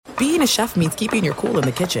being a chef means keeping your cool in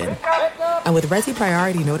the kitchen. And with Resi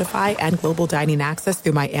Priority Notify and Global Dining Access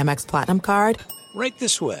through my Amex Platinum card, right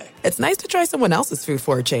this way. It's nice to try someone else's food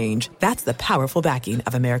for a change. That's the powerful backing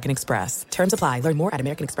of American Express. Terms apply. Learn more at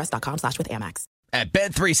americanexpress.com/withAmex. At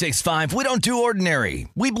Bet365, we don't do ordinary.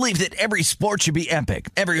 We believe that every sport should be epic.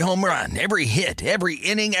 Every home run, every hit, every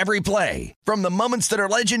inning, every play. From the moments that are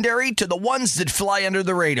legendary to the ones that fly under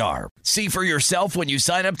the radar. See for yourself when you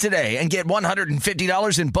sign up today and get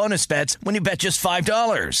 $150 in bonus bets when you bet just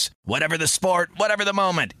 $5. Whatever the sport, whatever the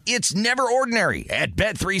moment, it's never ordinary at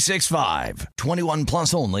Bet365. 21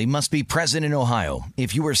 plus only. Must be present in Ohio.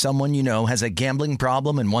 If you or someone you know has a gambling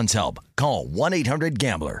problem and wants help, call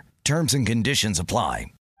 1-800-GAMBLER. Terms and conditions apply.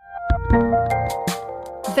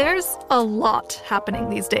 There's a lot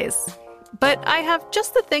happening these days, but I have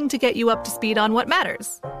just the thing to get you up to speed on what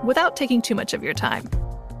matters without taking too much of your time.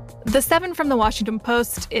 The 7 from the Washington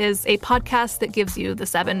Post is a podcast that gives you the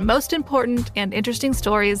 7 most important and interesting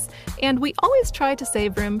stories, and we always try to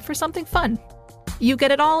save room for something fun. You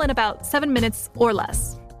get it all in about 7 minutes or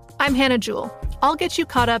less. I'm Hannah Jewell. I'll get you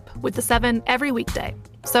caught up with the 7 every weekday.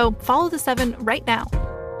 So follow the 7 right now.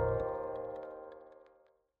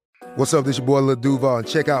 What's up, this your boy Lil Duval, and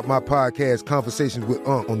check out my podcast, Conversations with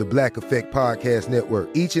Unc, on the Black Effect Podcast Network.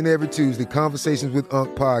 Each and every Tuesday, Conversations with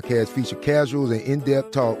Unc podcast feature casual and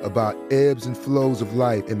in-depth talk about ebbs and flows of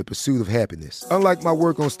life and the pursuit of happiness. Unlike my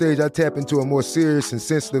work on stage, I tap into a more serious and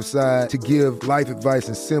sensitive side to give life advice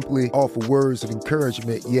and simply offer words of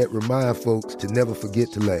encouragement, yet remind folks to never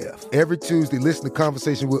forget to laugh. Every Tuesday, listen to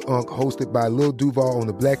Conversations with Unc, hosted by Lil Duval on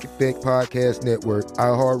the Black Effect Podcast Network,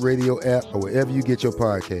 iHeartRadio app, or wherever you get your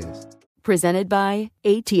podcasts. Presented by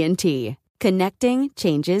AT&T. Connecting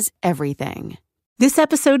changes everything. This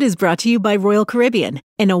episode is brought to you by Royal Caribbean,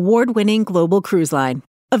 an award-winning global cruise line.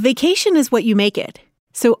 A vacation is what you make it.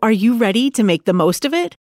 So are you ready to make the most of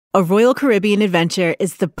it? A Royal Caribbean adventure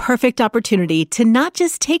is the perfect opportunity to not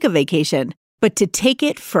just take a vacation, but to take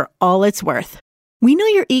it for all it's worth. We know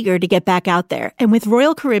you're eager to get back out there, and with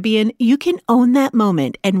Royal Caribbean, you can own that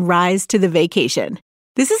moment and rise to the vacation.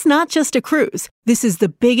 This is not just a cruise. This is the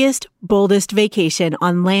biggest, boldest vacation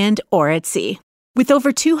on land or at sea. With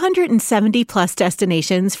over 270 plus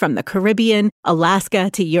destinations from the Caribbean, Alaska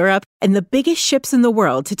to Europe, and the biggest ships in the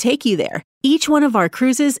world to take you there, each one of our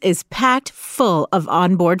cruises is packed full of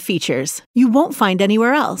onboard features you won't find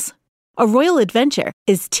anywhere else. A Royal adventure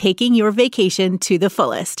is taking your vacation to the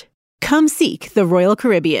fullest. Come seek the Royal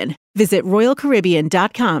Caribbean. Visit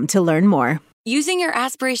RoyalCaribbean.com to learn more. Using your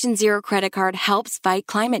Aspiration Zero credit card helps fight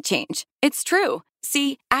climate change. It's true.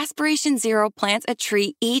 See, Aspiration Zero plants a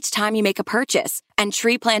tree each time you make a purchase, and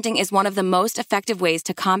tree planting is one of the most effective ways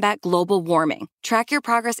to combat global warming. Track your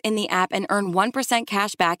progress in the app and earn 1%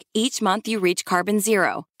 cash back each month you reach carbon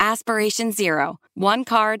zero. Aspiration Zero. One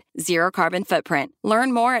card, zero carbon footprint.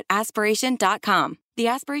 Learn more at aspiration.com. The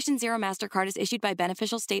Aspiration Zero MasterCard is issued by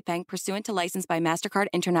Beneficial State Bank pursuant to license by MasterCard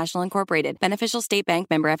International Incorporated. Beneficial State Bank,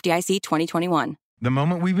 member FDIC, 2021. The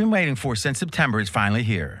moment we've been waiting for since September is finally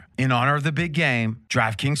here. In honor of the big game,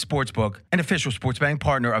 DraftKings Sportsbook, an official sports betting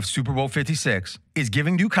partner of Super Bowl 56, is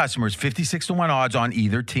giving new customers 56-1 odds on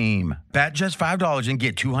either team. Bet just $5 and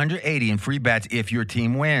get $280 in free bets if your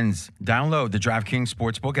team wins. Download the DraftKings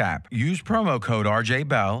Sportsbook app. Use promo code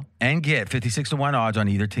RJBell and get 56-1 odds on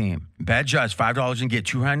either team. Bet just $5 and get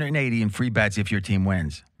 $280 in free bets if your team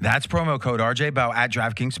wins. That's promo code RJBell at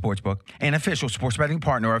DraftKings Sportsbook, an official sports betting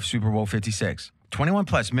partner of Super Bowl 56. 21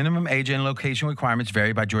 plus minimum age and location requirements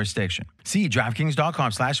vary by jurisdiction. See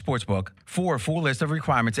DraftKings.com/sportsbook for a full list of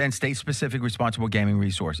requirements and state-specific responsible gaming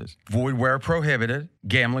resources. Void where prohibited.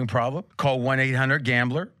 Gambling problem? Call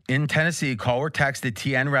 1-800-GAMBLER. In Tennessee, call or text the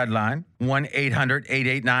TN Red Line,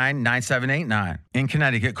 1-800-889-9789. In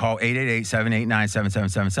Connecticut, call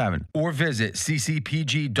 888-789-7777. Or visit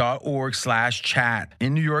ccpg.org/chat.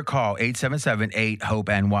 In New York, call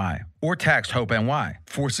 877-8-HOPE-NY. Or text HOPE-NY,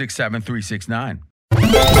 467-369.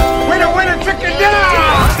 Winner, winner, chicken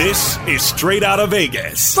dinner! This is Straight Outta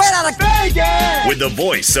Vegas. Straight Outta Vegas! With the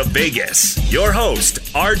voice of Vegas, your host,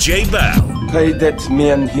 RJ Bell. Pay that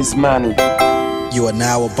man his money. You are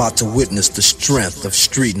now about to witness the strength of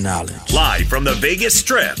street knowledge. Live from the Vegas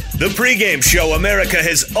Strip, the pregame show America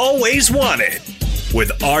has always wanted.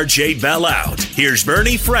 With RJ Bell out, here's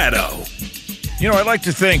Bernie Fratto. You know, I'd like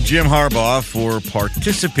to thank Jim Harbaugh for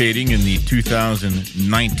participating in the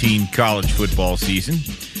 2019 college football season.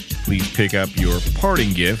 Please pick up your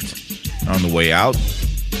parting gift on the way out.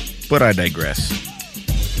 But I digress.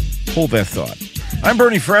 Hold that thought. I'm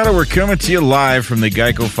Bernie Fratto. We're coming to you live from the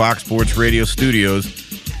Geico Fox Sports Radio studios,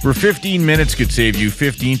 where 15 minutes could save you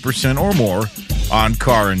 15% or more on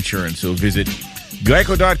car insurance. So visit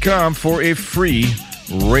Geico.com for a free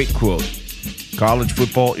rate quote. College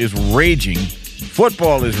football is raging.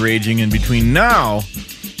 Football is raging, and between now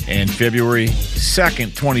and February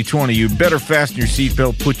 2nd, 2020, you better fasten your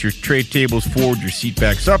seatbelt, put your tray tables forward, your seat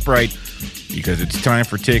backs upright, because it's time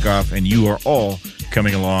for takeoff, and you are all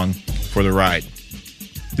coming along for the ride.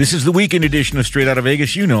 This is the weekend edition of Straight Outta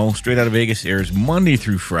Vegas. You know, Straight Outta Vegas airs Monday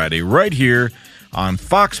through Friday right here on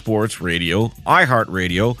Fox Sports Radio,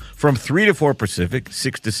 iHeartRadio, from 3 to 4 Pacific,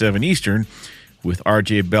 6 to 7 Eastern, with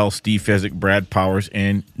RJ Bell, Steve Fezzik, Brad Powers,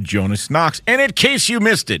 and Jonas Knox. And in case you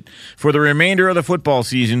missed it, for the remainder of the football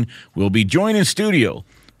season, we'll be joined in studio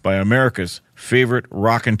by America's favorite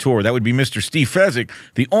rockin' tour. That would be Mr. Steve Fezzik,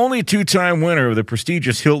 the only two-time winner of the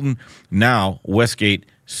prestigious Hilton, now Westgate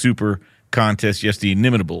Super Contest. Yes, the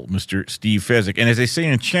inimitable Mr. Steve Fezzik. And as they say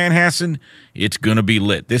in Chanhassen, it's going to be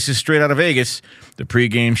lit. This is Straight Outta Vegas, the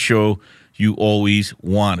pregame show you always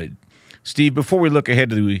wanted. Steve, before we look ahead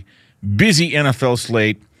to the busy NFL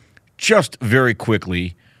slate, just very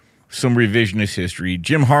quickly, some revisionist history.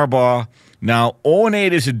 Jim Harbaugh, now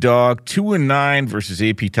 0-8 as a dog, 2-9 versus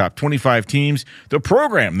AP top 25 teams. The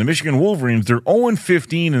program, the Michigan Wolverines, they're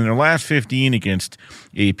 0-15 in their last 15 against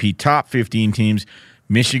AP top 15 teams.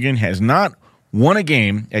 Michigan has not won a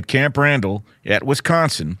game at Camp Randall at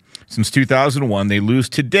Wisconsin since 2001. They lose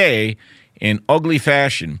today in ugly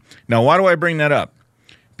fashion. Now, why do I bring that up?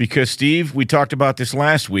 Because, Steve, we talked about this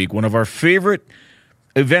last week. One of our favorite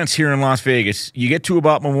events here in Las Vegas, you get to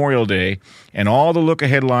about Memorial Day, and all the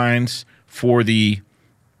look-ahead lines for the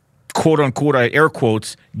quote-unquote, air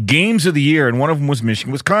quotes, games of the year, and one of them was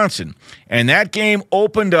Michigan-Wisconsin. And that game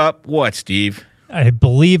opened up what, Steve? I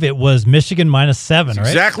believe it was Michigan -7, right?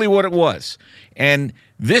 Exactly what it was. And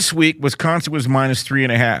this week, Wisconsin was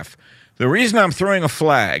 -3.5. The reason I'm throwing a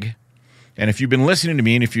flag, and if you've been listening to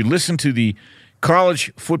me, and if you listen to the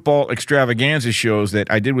college football extravaganza shows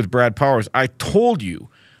that I did with Brad Powers, I told you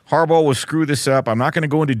Harbaugh will screw this up. I'm not going to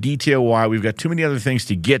go into detail why. We've got too many other things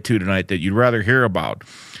to get to tonight that you'd rather hear about.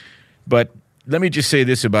 But let me just say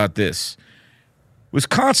this about this.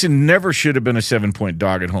 Wisconsin never should have been a 7-point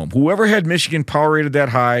dog at home. Whoever had Michigan power rated that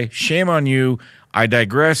high, shame on you. I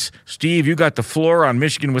digress. Steve, you got the floor on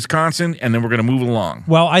Michigan, Wisconsin, and then we're going to move along.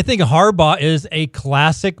 Well, I think Harbaugh is a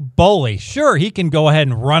classic bully. Sure, he can go ahead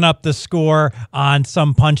and run up the score on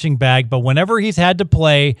some punching bag, but whenever he's had to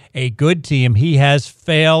play a good team, he has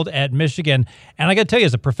failed at Michigan. And I got to tell you,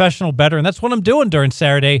 as a professional bettor, and that's what I'm doing during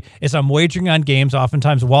Saturday, is I'm wagering on games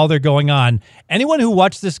oftentimes while they're going on. Anyone who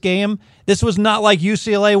watched this game, this was not like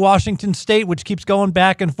UCLA, Washington State, which keeps going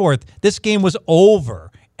back and forth. This game was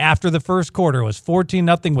over after the first quarter. It was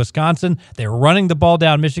 14-0 Wisconsin. They were running the ball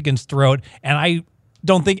down Michigan's throat, and I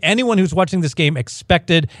don't think anyone who's watching this game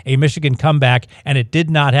expected a Michigan comeback, and it did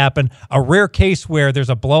not happen. A rare case where there's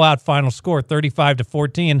a blowout final score,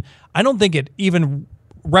 35-14. I don't think it even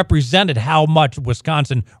represented how much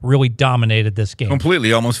Wisconsin really dominated this game.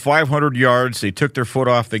 Completely. Almost 500 yards. They took their foot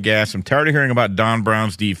off the gas. I'm tired of hearing about Don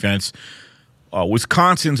Brown's defense.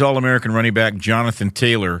 Wisconsin's All-American running back, Jonathan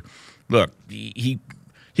Taylor, look,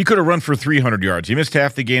 he could have run for 300 yards. He missed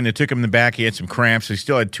half the game. They took him in the back. He had some cramps. He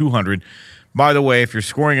still had 200. By the way, if you're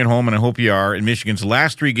scoring at home, and I hope you are, in Michigan's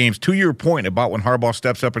last 3 games, to your point about when Harbaugh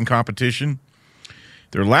steps up in competition,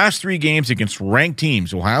 their last 3 games against ranked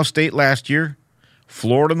teams, Ohio State last year,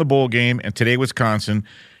 Florida in the bowl game, and today Wisconsin,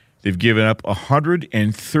 they've given up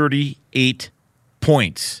 138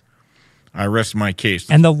 points. I rest my case.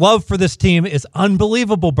 And the love for this team is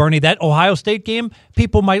unbelievable, Bernie. That Ohio State game,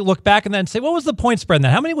 people might look back and then say, what was the point spread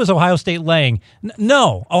then? How many was Ohio State laying?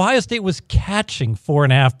 No, Ohio State was catching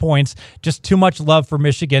 4.5 points. Just too much love for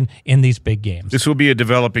Michigan in these big games. This will be a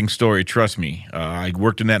developing story, trust me. I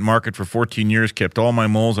worked in that market for 14 years, kept all my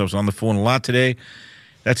moles. I was on the phone a lot today.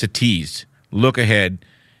 That's a tease. Look ahead.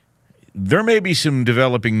 There may be some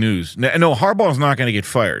developing news. No, Harbaugh's not going to get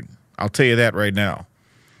fired. I'll tell you that right now.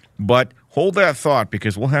 But hold that thought,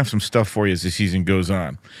 because we'll have some stuff for you as the season goes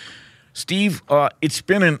on. Steve, it's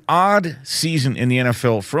been an odd season in the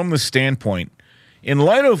NFL from the standpoint, in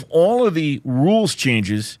light of all of the rules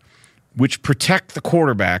changes which protect the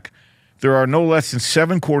quarterback, there are no less than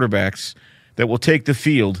 7 quarterbacks that will take the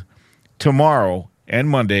field tomorrow and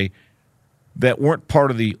Monday that weren't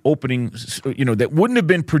part of the opening, that wouldn't have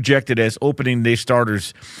been projected as opening day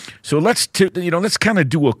starters. So let's kind of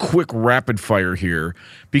do a quick rapid fire here,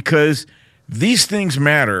 because these things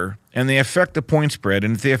matter and they affect the point spread.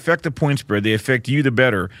 And if they affect the point spread, they affect you the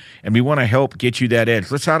better. And we want to help get you that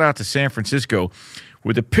edge. Let's head out to San Francisco,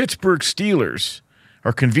 where the Pittsburgh Steelers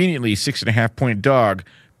are conveniently 6.5-point dog.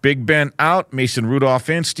 Big Ben out, Mason Rudolph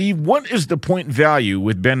in. Steve, what is the point value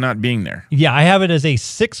with Ben not being there? Yeah, I have it as a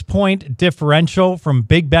 6-point differential from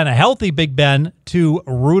Big Ben, a healthy Big Ben, to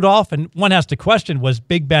Rudolph. And one has to question, was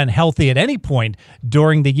Big Ben healthy at any point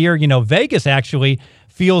during the year? Vegas actually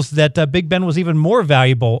feels that Big Ben was even more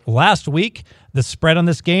valuable. Last week, the spread on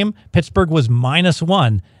this game, Pittsburgh was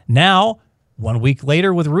 -1. Now, 1 week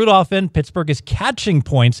later with Rudolph in, Pittsburgh is catching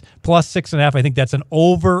points, +6.5. I think that's an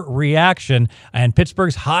overreaction. And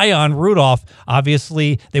Pittsburgh's high on Rudolph.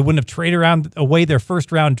 Obviously, they wouldn't have traded away their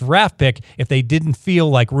first-round draft pick if they didn't feel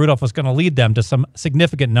like Rudolph was going to lead them to some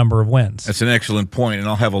significant number of wins. That's an excellent point, and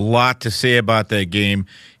I'll have a lot to say about that game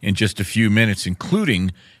in just a few minutes,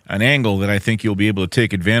 including an angle that I think you'll be able to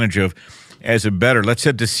take advantage of as a bettor. Let's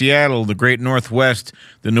head to Seattle, the great Northwest.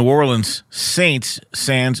 The New Orleans Saints,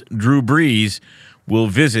 sans Drew Brees, will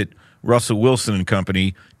visit Russell Wilson and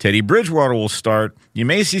company. Teddy Bridgewater will start. You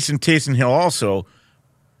may see some Taysom Hill also.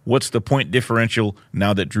 What's the point differential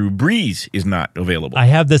now that Drew Brees is not available? I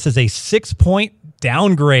have this as a 6-point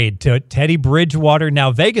downgrade to Teddy Bridgewater.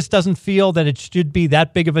 Now, Vegas doesn't feel that it should be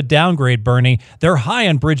that big of a downgrade, Bernie. They're high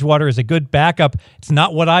on Bridgewater as a good backup. It's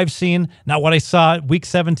not what I've seen, not what I saw Week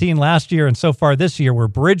 17 last year and so far this year, where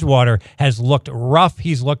Bridgewater has looked rough.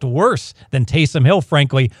 He's looked worse than Taysom Hill,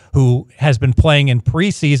 frankly, who has been playing in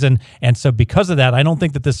preseason. And so because of that, I don't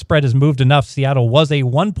think that this spread has moved enough. Seattle was a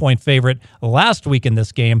 1-point favorite last week in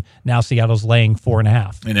this game. Now Seattle's laying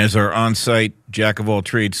 4.5. And as our on-site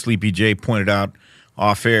jack-of-all-trades Sleepy J pointed out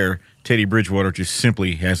off air, Teddy Bridgewater just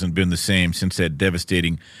simply hasn't been the same since that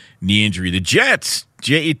devastating knee injury. The Jets,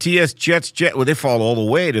 Jets, well, they fall all the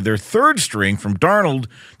way to their third string from Darnold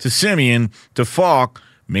to Simeon to Falk.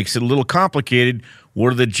 Makes it a little complicated.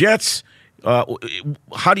 What are the Jets?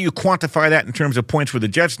 How do you quantify that in terms of points for the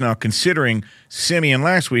Jets now, considering Simeon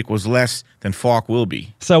last week was less than Falk will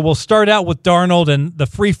be? So we'll start out with Darnold and the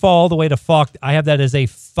free fall all the way to Falk. I have that as a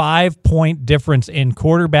 5-point difference in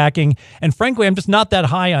quarterbacking. And frankly, I'm just not that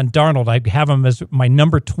high on Darnold. I have him as my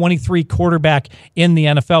number 23 quarterback in the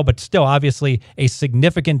NFL, but still obviously a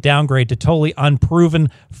significant downgrade to totally unproven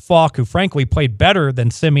Falk, who frankly played better than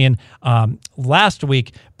Simeon last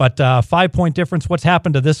week. But 5-point difference. What's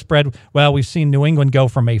happened to this spread? Well, we've seen New England go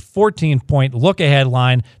from a 14-point look-ahead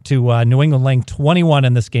line to New England laying 21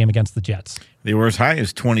 in this game against the Jets. They were as high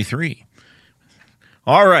as 23.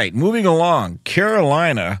 All right, moving along.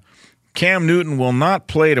 Carolina, Cam Newton will not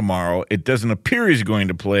play tomorrow. It doesn't appear he's going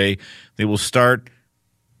to play. They will start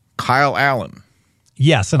Kyle Allen.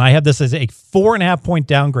 Yes, and I have this as a 4.5-point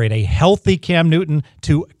downgrade, a healthy Cam Newton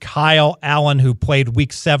to Kyle Allen, who played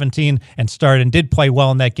Week 17 and started and did play well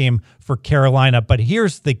in that game for Carolina. But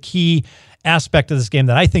here's the key aspect of this game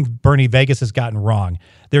that I think Bernie Vegas has gotten wrong.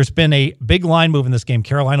 There's been a big line move in this game.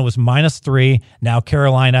 Carolina was -3. Now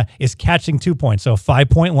Carolina is catching 2 points. So a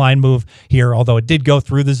 5-point line move here, although it did go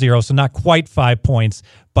through the 0, so not quite 5 points.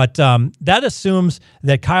 But that assumes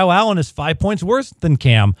that Kyle Allen is 5 points worse than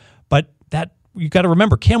Cam. But that you got to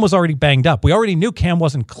remember, Cam was already banged up. We already knew Cam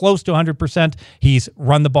wasn't close to 100%. He's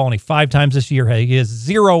run the ball only 5 times this year. He has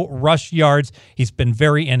 0 rush yards. He's been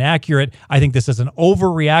very inaccurate. I think this is an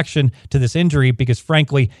overreaction to this injury because,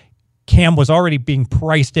 frankly, Cam was already being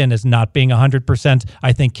priced in as not being 100%.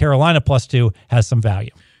 I think Carolina +2 has some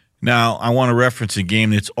value. Now, I want to reference a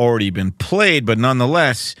game that's already been played, but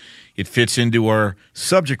nonetheless, it fits into our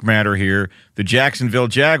subject matter here. The Jacksonville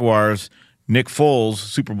Jaguars, Nick Foles,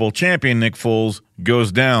 Super Bowl champion Nick Foles,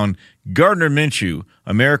 goes down. Gardner Minshew,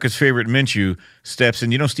 America's favorite Minshew, steps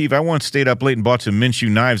in. You know, Steve, I once stayed up late and bought some Minshew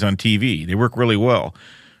knives on TV. They work really well.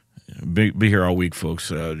 Be here all week,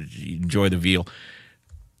 folks. Enjoy the veal.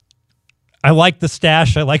 I like the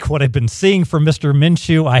stash. I like what I've been seeing from Mr.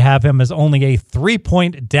 Minshew. I have him as only a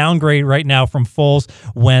 3-point downgrade right now from Foles.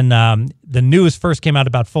 When the news first came out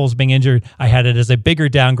about Foles being injured, I had it as a bigger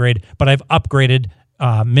downgrade, but I've upgraded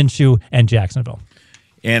Minshew and Jacksonville.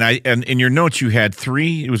 And in your notes you had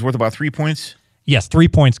 3. It was worth about 3 points? Yes, 3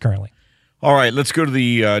 points currently. All right, let's go to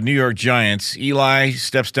the New York Giants. Eli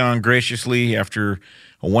steps down graciously after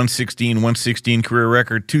a 116 career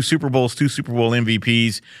record, 2 Super Bowls, 2 Super Bowl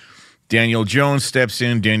MVPs. Daniel Jones steps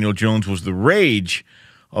in. Daniel Jones was the rage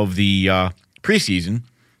of the preseason.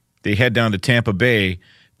 They head down to Tampa Bay.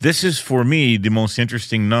 This is, for me, the most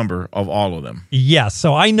interesting number of all of them. Yes,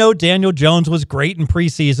 so I know Daniel Jones was great in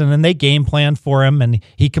preseason, and they game planned for him, and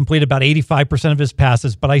he completed about 85% of his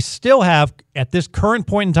passes, but I still have, at this current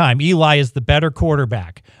point in time, Eli is the better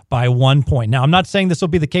quarterback by 1 point. Now, I'm not saying this will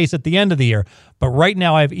be the case at the end of the year, but right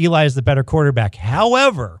now I have Eli as the better quarterback.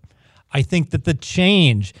 However, I think that the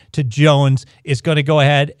change to Jones is going to go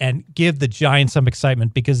ahead and give the Giants some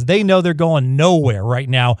excitement because they know they're going nowhere right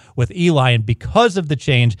now with Eli. And because of the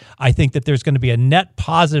change, I think that there's going to be a net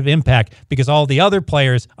positive impact because all the other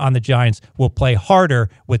players on the Giants will play harder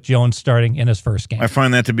with Jones starting in his first game. I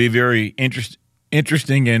find that to be very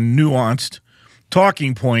interesting and nuanced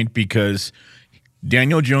talking point because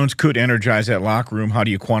Daniel Jones could energize that locker room. How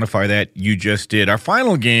do you quantify that? You just did. Our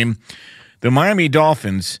final game, the Miami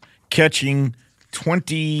Dolphins catching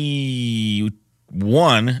 22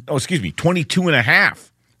 and a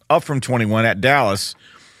half, up from 21 at Dallas.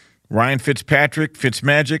 Ryan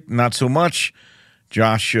Fitzmagic, not so much.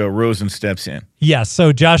 Josh Rosen steps in. Yes,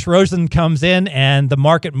 so Josh Rosen comes in, and the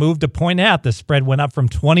market moved a 1.5. The spread went up from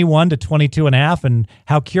 21 to 22.5. And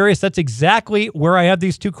how curious, that's exactly where I have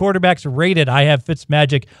these two quarterbacks rated. I have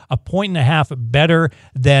Fitzmagic 1.5 better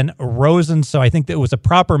than Rosen, so I think that it was a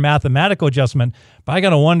proper mathematical adjustment. But I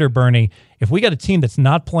got to wonder, Bernie, if we got a team that's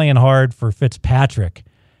not playing hard for Fitzpatrick,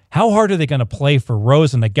 how hard are they going to play for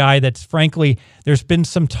Rosen, a guy that's, frankly, there's been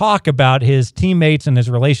some talk about his teammates and his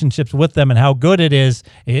relationships with them and how good it is.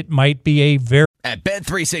 It might be a very... At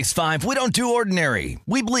Bet365, we don't do ordinary.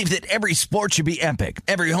 We believe that every sport should be epic.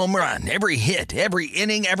 Every home run, every hit, every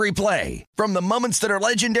inning, every play. From the moments that are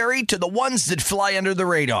legendary to the ones that fly under the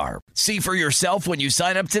radar. See for yourself when you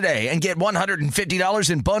sign up today and get $150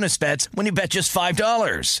 in bonus bets when you bet just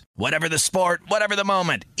 $5. Whatever the sport, whatever the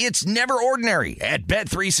moment, it's never ordinary at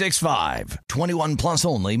Bet365. 21 plus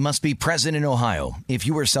only. Must be present in Ohio. If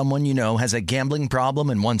you or someone you know has a gambling problem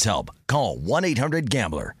and wants help, call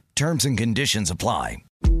 1-800-GAMBLER. Terms and conditions apply.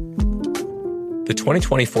 The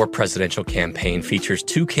 2024 presidential campaign features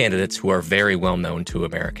two candidates who are very well known to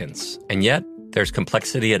Americans. And yet, there's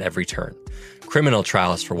complexity at every turn. Criminal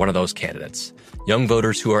trials for one of those candidates. Young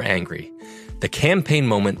voters who are angry. The Campaign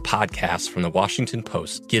Moment podcast from the Washington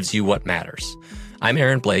Post gives you what matters. I'm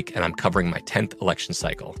Aaron Blake, and I'm covering my 10th election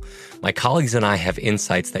cycle. My colleagues and I have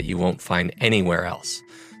insights that you won't find anywhere else.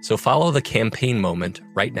 So follow The Campaign Moment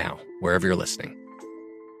right now, wherever you're listening.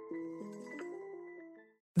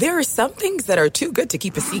 There are some things that are too good to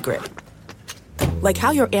keep a secret. Like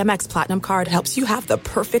how your Amex Platinum card helps you have the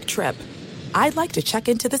perfect trip. I'd like to check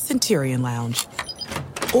into the Centurion Lounge.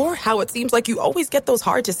 Or how it seems like you always get those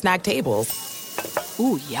hard-to-snag tables.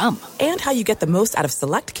 Ooh, yum. And how you get the most out of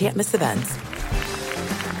select can't-miss events.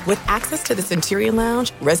 With access to the Centurion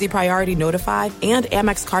Lounge, Resi Priority Notified, and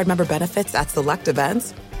Amex card member benefits at select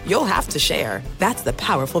events, you'll have to share. That's the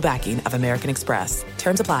powerful backing of American Express.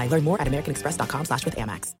 Terms apply. Learn more at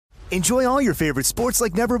americanexpress.com/withAmex. Enjoy all your favorite sports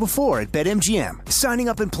like never before at BetMGM. Signing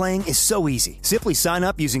up and playing is so easy. Simply sign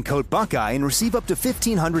up using code Buckeye and receive up to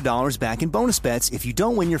 $1,500 back in bonus bets if you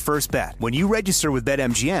don't win your first bet. When you register with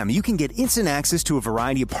BetMGM, you can get instant access to a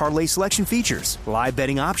variety of parlay selection features, live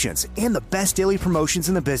betting options, and the best daily promotions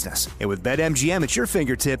in the business. And with BetMGM at your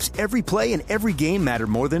fingertips, every play and every game matter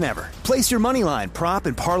more than ever. Place your moneyline, prop,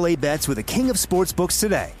 and parlay bets with the king of sportsbooks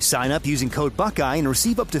today. Sign up using code Buckeye and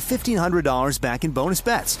receive up to $1,500 back in bonus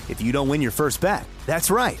bets if you don't win your first bet.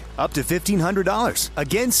 That's right, up to $1,500.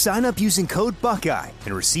 Again, sign up using code Buckeye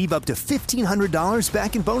and receive up to $1,500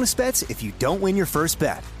 back in bonus bets if you don't win your first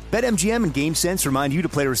bet. BetMGM and GameSense remind you to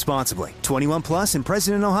play responsibly. 21 plus and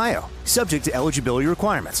present in Ohio. Subject to eligibility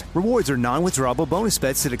requirements. Rewards are non-withdrawable bonus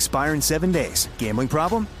bets that expire in 7 days. Gambling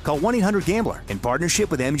problem? Call 1-800-GAMBLER in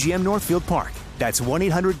partnership with MGM Northfield Park. That's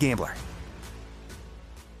 1-800-GAMBLER.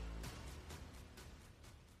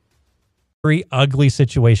 Very ugly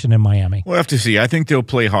situation in Miami. We'll have to see. I think they'll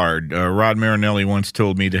play hard. Rod Marinelli once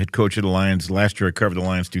told me, the head coach of the Lions, last year I covered the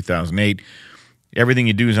Lions 2008, everything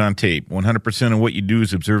you do is on tape. 100% of what you do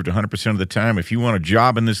is observed 100% of the time. If you want a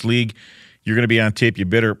job in this league, you're going to be on tape. You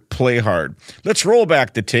better play hard. Let's roll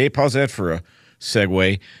back the tape. How's that for a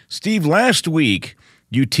segue? Steve, last week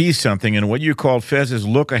you teased something in what you called Fez's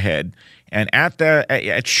look ahead. And at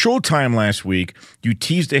Showtime last week, you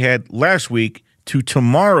teased ahead last week to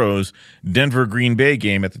tomorrow's Denver-Green Bay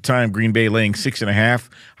game. At the time, Green Bay laying 6.5.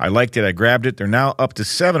 I liked it. I grabbed it. They're now up to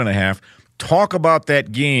 7.5. Talk about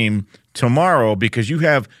that game tomorrow because you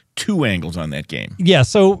have two angles on that game. Yeah,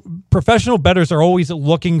 so professional bettors are always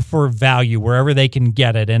looking for value wherever they can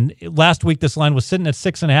get it. And last week, this line was sitting at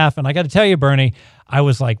 6.5. And I got to tell you, Bernie, I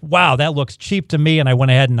was like, wow, that looks cheap to me. And I went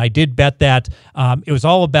ahead and I did bet that. It was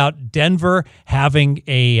all about Denver having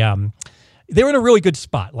they were in a really good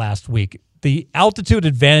spot last week. The altitude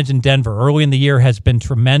advantage in Denver early in the year has been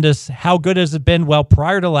tremendous. How good has it been? Well,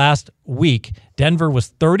 prior to last week, Denver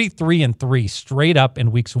was 33-3 straight up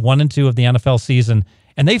in weeks 1 and 2 of the NFL season.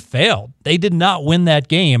 and they failed. They did not win that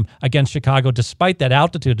game against Chicago despite that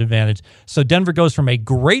altitude advantage. So Denver goes from a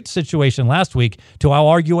great situation last week to, I'll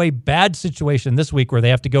argue, a bad situation this week where they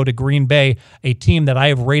have to go to Green Bay, a team that I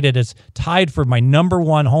have rated as tied for my number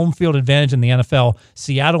one home field advantage in the NFL.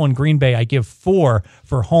 Seattle and Green Bay, I give 4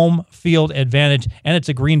 for home field advantage, and it's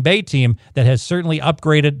a Green Bay team that has certainly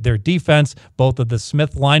upgraded their defense, both of the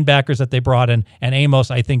Smith linebackers that they brought in and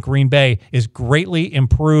Amos. I think Green Bay is greatly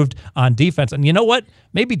improved on defense. And you know what?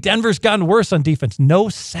 Maybe Denver's gotten worse on defense. No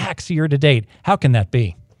sacks year to date. How can that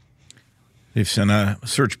be? They've sent a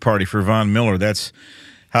search party for Von Miller. That's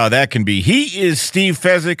how that can be. He is Steve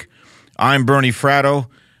Fezzik. I'm Bernie Fratto.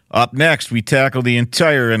 Up next, we tackle the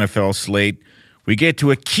entire NFL slate. We get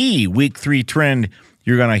to a key Week 3 trend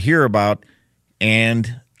you're going to hear about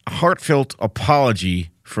and a heartfelt apology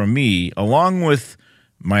from me, along with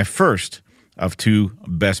my first of 2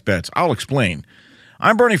 best bets. I'll explain.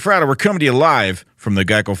 I'm Bernie Fratto. We're coming to you live from the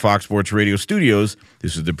Geico Fox Sports Radio studios.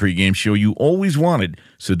 This is the pregame show you always wanted,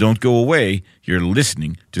 so don't go away. You're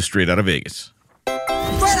listening to Straight Outta Vegas.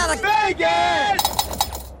 Straight Outta Vegas!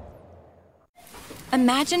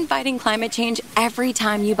 Imagine fighting climate change every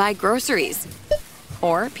time you buy groceries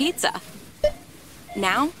or pizza.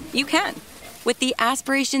 Now you can. With the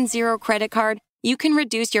Aspiration Zero credit card, you can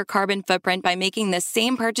reduce your carbon footprint by making the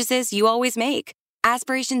same purchases you always make.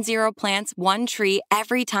 Aspiration Zero plants 1 tree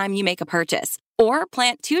every time you make a purchase, or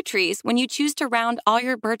plant 2 trees when you choose to round all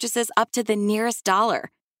your purchases up to the nearest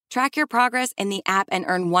dollar. Track your progress in the app and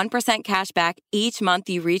earn 1% cash back each month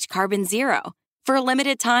you reach carbon zero. For a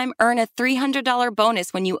limited time, earn a $300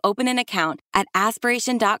 bonus when you open an account at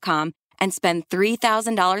aspiration.com and spend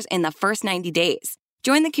 $3,000 in the first 90 days.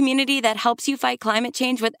 Join the community that helps you fight climate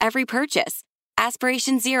change with every purchase.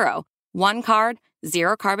 Aspiration Zero. 1 card,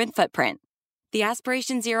 0 carbon footprint. The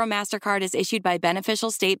Aspiration Zero MasterCard is issued by Beneficial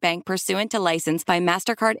State Bank pursuant to license by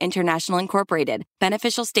MasterCard International Incorporated.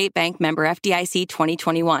 Beneficial State Bank member FDIC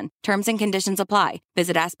 2021. Terms and conditions apply.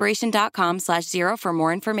 Visit aspiration.com/0 for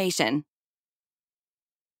more information.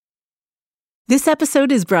 This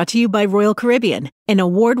episode is brought to you by Royal Caribbean, an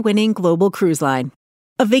award-winning global cruise line.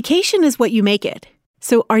 A vacation is what you make it.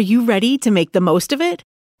 So are you ready to make the most of it?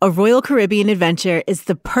 A Royal Caribbean adventure is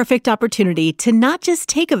the perfect opportunity to not just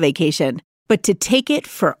take a vacation, but to take it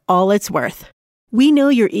for all it's worth. We know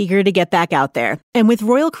you're eager to get back out there, and with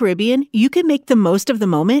Royal Caribbean, you can make the most of the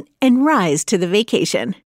moment and rise to the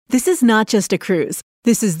vacation. This is not just a cruise.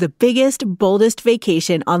 This is the biggest, boldest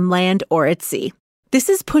vacation on land or at sea. This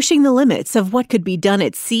is pushing the limits of what could be done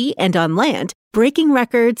at sea and on land, breaking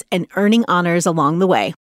records and earning honors along the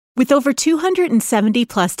way. With over 270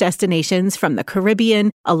 plus destinations from the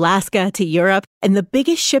Caribbean, Alaska to Europe, and the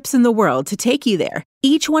biggest ships in the world to take you there,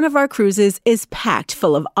 each one of our cruises is packed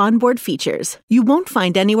full of onboard features you won't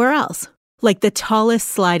find anywhere else, like the tallest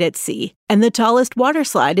slide at sea and the tallest water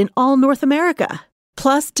slide in all North America.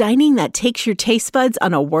 Plus, dining that takes your taste buds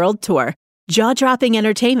on a world tour, jaw-dropping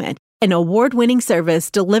entertainment, and award-winning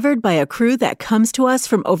service delivered by a crew that comes to us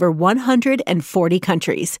from over 140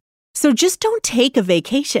 countries. So just don't take a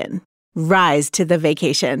vacation. Rise to the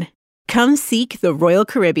vacation. Come seek the Royal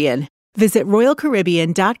Caribbean. Visit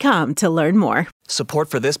RoyalCaribbean.com to learn more. Support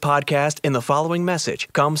for this podcast and the following message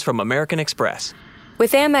comes from American Express.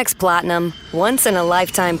 With Amex Platinum,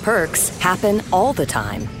 once-in-a-lifetime perks happen all the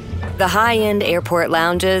time. The high-end airport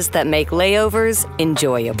lounges that make layovers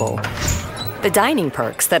enjoyable. The dining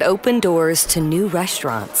perks that open doors to new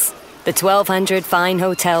restaurants. The 1,200 fine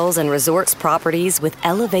hotels and resorts properties with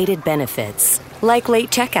elevated benefits, like late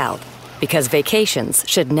checkout, because vacations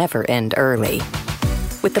should never end early.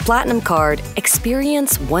 With the Platinum Card,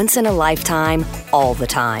 experience once in a lifetime, all the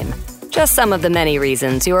time. Just some of the many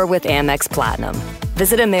reasons you're with Amex Platinum.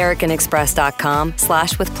 Visit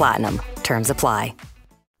americanexpress.com/withplatinum. Terms apply.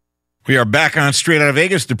 We are back on Straight Outta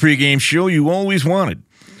Vegas, the pregame show you always wanted.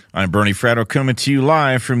 I'm Bernie Fratto coming to you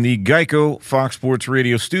live from the Geico Fox Sports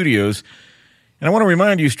Radio studios. And I want to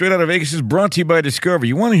remind you, Straight Outta Vegas is brought to you by Discover.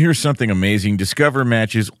 You want to hear something amazing? Discover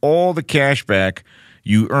matches all the cash back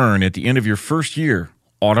you earn at the end of your first year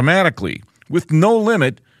automatically with no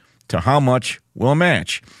limit to how much will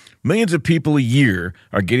match. Millions of people a year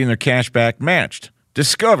are getting their cash back matched.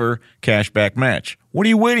 Discover Cashback Match. What are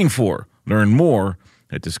you waiting for? Learn more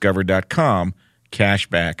at discover.com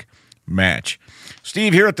Cashback Match.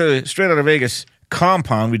 Steve, here at the Straight Outta Vegas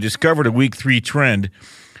compound, we discovered a Week 3 trend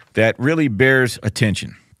that really bears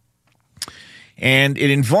attention. And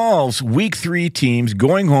it involves Week 3 teams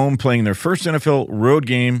going home, playing their first NFL road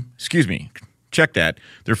game. Check that.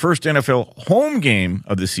 Their first NFL home game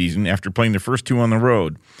of the season after playing their first 2 on the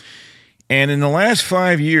road. And in the last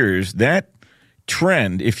 5 years, that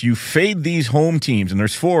trend, if you fade these home teams, and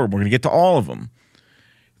there's 4, we're going to get to all of them,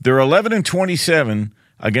 they're 11-27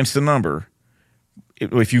 against the number.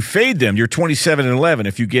 If you fade them, you're 27-11.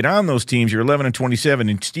 If you get on those teams, you're 11-27.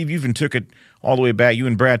 And Steve, you even took it all the way back. You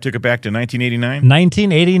and Brad took it back to 1989?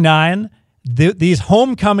 1989. These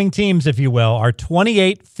homecoming teams, if you will, are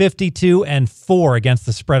 28, 52, and 4 against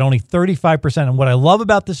the spread, only 35%. And what I love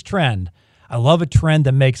about this trend, I love a trend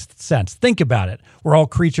that makes sense. Think about it. We're all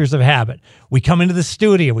creatures of habit. We come into the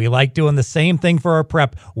studio. We like doing the same thing for our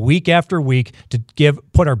prep week after week to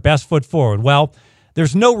put our best foot forward. Well,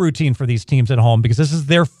 there's no routine for these teams at home because this is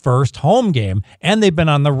their first home game, and they've been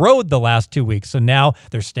on the road the last 2 weeks. So now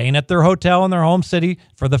they're staying at their hotel in their home city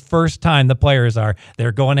for the first time. The players are.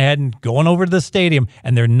 They're going ahead and going over to the stadium,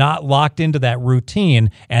 and they're not locked into that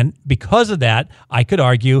routine. And because of that, I could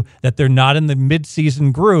argue that they're not in the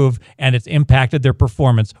midseason groove, and it's impacted their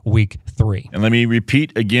performance week 3. And let me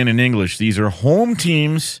repeat again in English. These are home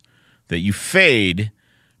teams that you fade,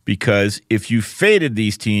 because if you faded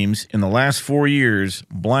these teams in the last 4 years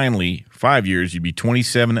blindly, 5 years, you'd be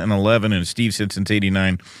 27-11, and Steve said since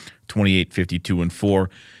 89, 28, 52, and 4.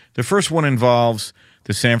 The first one involves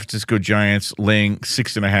the San Francisco Giants laying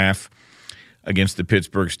 6.5 against the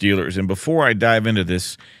Pittsburgh Steelers. And before I dive into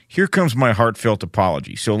this, here comes my heartfelt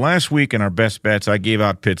apology. So last week in our best bets, I gave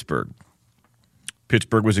out Pittsburgh.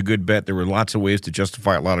 Pittsburgh was a good bet. There were lots of ways to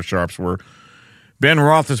justify it. A lot of sharps were. Ben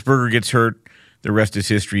Roethlisberger gets hurt. The rest is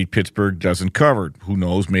history. Pittsburgh doesn't cover. Who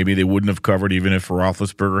knows? Maybe they wouldn't have covered even if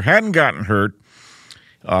Roethlisberger hadn't gotten hurt.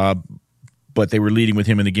 But they were leading with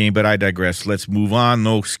him in the game. But I digress. Let's move on.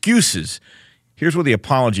 No excuses. Here's where the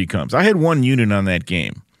apology comes. I had 1 unit on that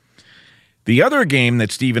game. The other game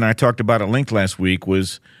that Steve and I talked about at length last week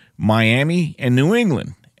was Miami and New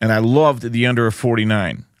England. And I loved the under of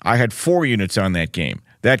 49. I had 4 units on that game.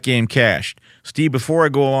 That game cashed. Steve, before I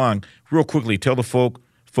go along, real quickly, tell the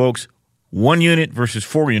folks, 1 unit versus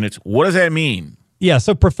 4 units. What does that mean? Yeah,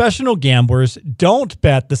 so professional gamblers don't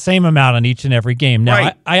bet the same amount on each and every game. Now,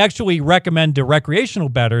 right. I actually recommend to recreational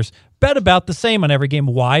bettors bet about the same on every game.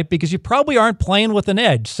 Why? Because you probably aren't playing with an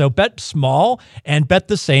edge. So bet small and bet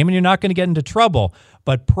the same, and you're not going to get into trouble.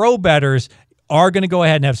 But pro bettors are going to go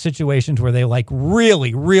ahead and have situations where they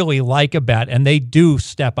really like a bet, and they do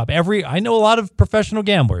step up. I know a lot of professional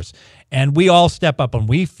gamblers, and we all step up, and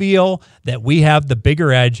we feel that we have the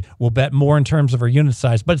bigger edge. We'll bet more in terms of our unit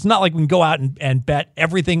size, but it's not like we can go out and bet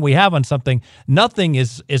everything we have on something. Nothing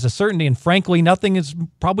is a certainty, and frankly, nothing is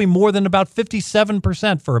probably more than about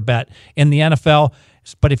 57% for a bet in the NFL.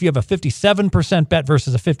 But if you have a 57% bet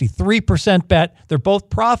versus a 53% bet, they're both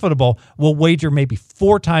profitable. We'll wager maybe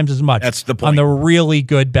 4 times as much. That's the point. On the really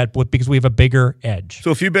good bet because we have a bigger edge. So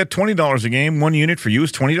if you bet $20 a game, 1 unit for you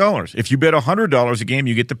is $20. If you bet $100 a game,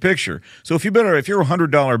 you get the picture. So if you're a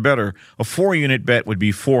 $100 bettor, a 4-unit bet would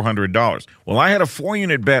be $400. Well, I had a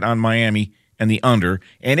 4-unit bet on Miami and the under,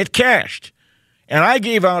 and it cashed. And I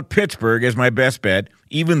gave out Pittsburgh as my best bet,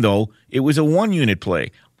 even though it was a 1-unit play.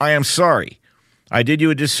 I am sorry. I did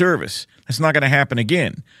you a disservice. That's not going to happen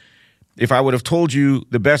again. If I would have told you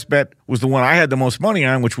the best bet was the one I had the most money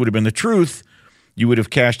on, which would have been the truth, you would have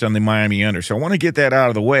cashed on the Miami under. So I want to get that out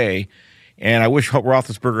of the way, and I wish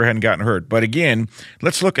Roethlisberger hadn't gotten hurt. But again,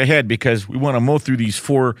 let's look ahead because we want to mow through these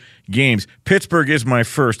 4 games. Pittsburgh is my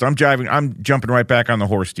first. I'm jumping right back on the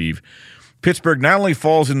horse, Steve. Pittsburgh not only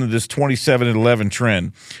falls into this 27-11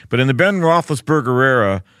 trend, but in the Ben Roethlisberger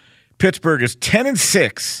era, Pittsburgh is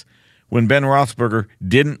 10-6. When Ben Roethlisberger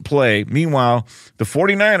didn't play. Meanwhile, the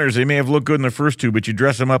 49ers, they may have looked good in their first 2, but you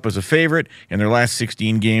dress them up as a favorite. In their last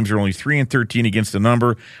 16 games, are only 3-13 against the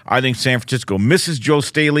number. I think San Francisco misses Joe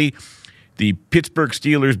Staley. The Pittsburgh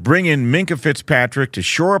Steelers bring in Minkah Fitzpatrick to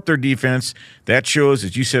shore up their defense. That shows,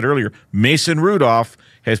 as you said earlier, Mason Rudolph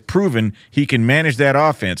has proven he can manage that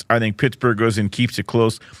offense. I think Pittsburgh goes in, keeps it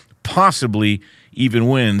close, possibly even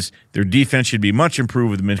wins. Their defense should be much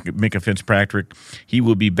improved with Minkah Fitzpatrick. He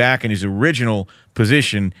will be back in his original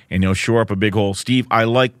position, and he'll shore up a big hole. Steve, I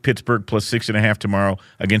like Pittsburgh plus 6.5 tomorrow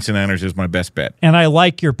against the Niners as my best bet. And I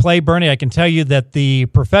like your play, Bernie. I can tell you that the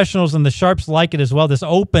professionals and the sharps like it as well. This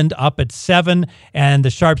opened up at 7, and the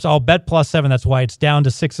sharps all bet plus 7. That's why it's down to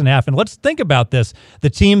 6.5. And let's think about this. The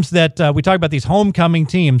teams that we talk about, these homecoming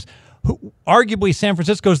teams, arguably San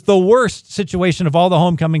Francisco's the worst situation of all the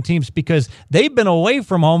homecoming teams because they've been away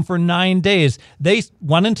from home for 9 days. They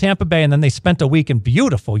won in Tampa Bay, and then they spent a week in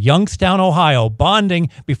beautiful Youngstown, Ohio, bonding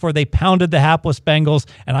before they pounded the hapless Bengals.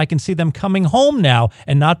 And I can see them coming home now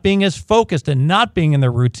and not being as focused and not being in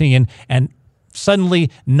their routine and suddenly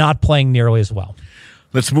not playing nearly as well.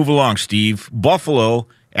 Let's move along, Steve. Buffalo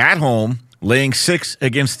at home laying 6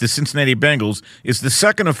 against the Cincinnati Bengals, is the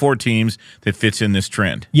second of 4 teams that fits in this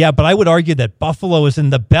trend. Yeah, but I would argue that Buffalo is in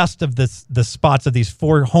the best of the spots of these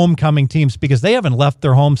 4 homecoming teams because they haven't left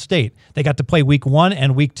their home state. They got to play week 1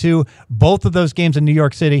 and week 2, both of those games in New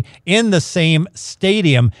York City in the same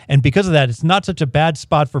stadium. And because of that, it's not such a bad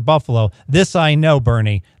spot for Buffalo. This I know,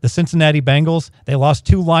 Bernie. The Cincinnati Bengals, they lost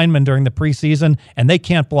 2 linemen during the preseason, and they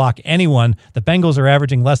can't block anyone. The Bengals are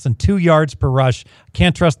averaging less than 2 yards per rush.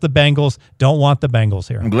 Can't trust the Bengals. Don't want the Bengals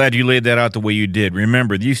here. I'm glad you laid that out the way you did.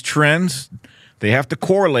 Remember, these trends, they have to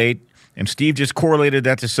correlate, and Steve just correlated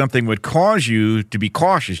that to something that would cause you to be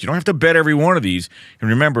cautious. You don't have to bet every one of these. And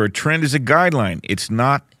remember, a trend is a guideline. It's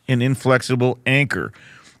not an inflexible anchor.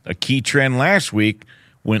 A key trend last week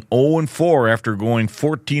went 0-4 after going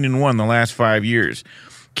 14-1 the last 5 years.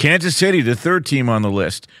 Kansas City, the third team on the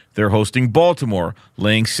list, they're hosting Baltimore,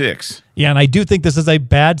 laying 6. Yeah, and I do think this is a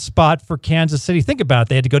bad spot for Kansas City. Think about it.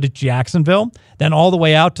 They had to go to Jacksonville, then all the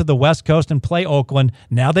way out to the West Coast and play Oakland.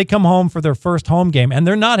 Now they come home for their first home game, and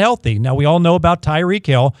they're not healthy. Now, we all know about Tyreek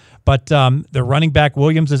Hill, but their running back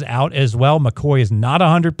Williams is out as well. McCoy is not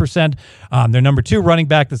 100%. Their number 2 running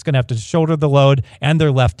back that's going to have to shoulder the load, and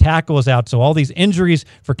their left tackle is out. So all these injuries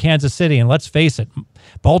for Kansas City, and let's face it,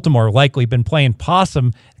 Baltimore likely been playing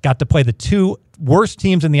possum, got to play the 2 worst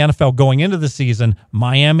teams in the NFL going into the season,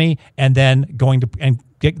 Miami, and then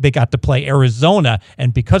they got to play Arizona.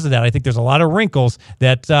 And because of that, I think there's a lot of wrinkles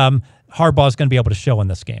that Harbaugh is going to be able to show in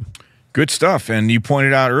this game. Good stuff. And you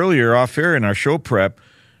pointed out earlier off air in our show prep,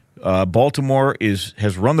 Baltimore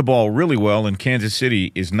has run the ball really well, and Kansas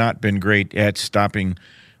City has not been great at stopping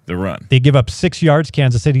the run. They give up 6 yards,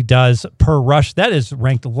 Kansas City does, per rush. That is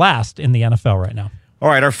ranked last in the NFL right now. All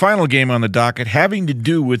right, our final game on the docket, having to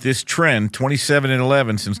do with this trend,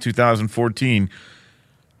 27-11 since 2014.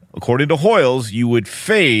 According to Hoyles, you would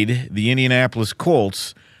fade the Indianapolis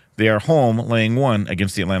Colts. They are home, laying 1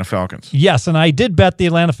 against the Atlanta Falcons. Yes, and I did bet the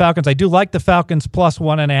Atlanta Falcons. I do like the Falcons plus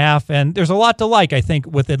 1.5, and there's a lot to like, I think,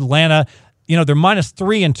 with Atlanta. You know, they're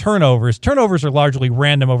 -3 in turnovers. Turnovers are largely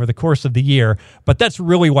random over the course of the year, but that's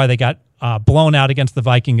really why they got blown out against the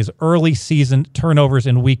Vikings, is early season turnovers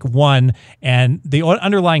in week 1. And the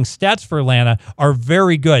underlying stats for Atlanta are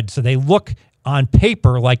very good. So they look on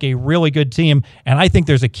paper like a really good team. And I think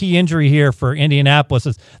there's a key injury here for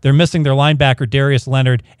Indianapolis. They're missing their linebacker, Darius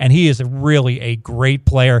Leonard, and he is really a great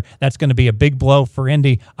player. That's going to be a big blow for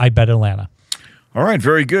Indy. I bet Atlanta. All right,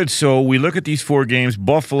 very good. So we look at these 4 games.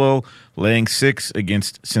 Buffalo laying 6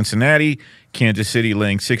 against Cincinnati. Kansas City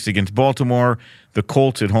laying 6 against Baltimore. The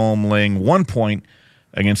Colts at home laying 1 point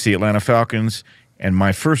against the Atlanta Falcons. And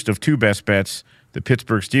my first of 2 best bets, the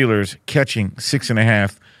Pittsburgh Steelers catching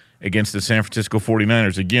 6.5 against the San Francisco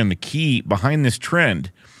 49ers. Again, the key behind this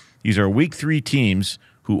trend, these are week 3 teams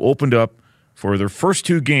who opened up for their first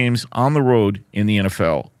 2 games on the road in the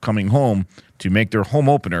NFL, coming home to make their home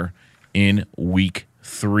opener in week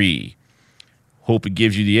 3. Hope it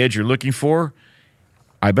gives you the edge you're looking for.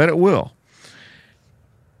 I bet it will.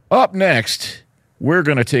 Up next, we're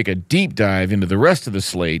going to take a deep dive into the rest of the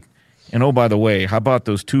slate. And oh, by the way, how about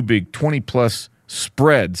those 2 big 20-plus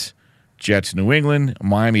spreads? Jets, New England,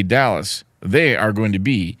 Miami, Dallas. They are going to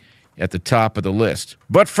be at the top of the list.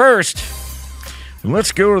 But first,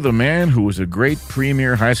 let's go to the man who was a great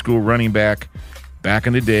premier high school running back back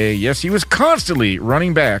in the day. Yes, he was constantly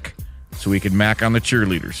running back so he could mac on the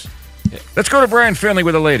cheerleaders. Let's go to Brian Finley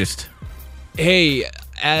with the latest. Hey,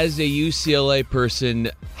 as a UCLA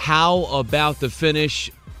person, how about the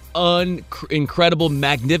finish? Incredible,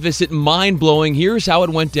 magnificent, mind-blowing. Here's how it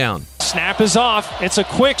went down. Snap is off. It's a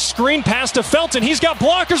quick screen pass to Felton. He's got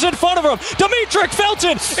blockers in front of him. Demetric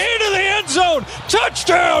Felton into the end zone.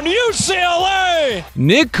 Touchdown, UCLA!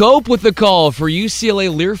 Nick Cope with the call for UCLA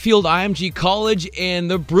Learfield IMG College,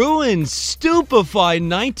 and the Bruins stupefy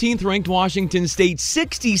 19th-ranked Washington State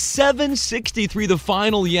 67-63 the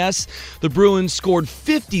final. Yes, the Bruins scored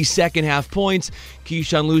 50 second-half points.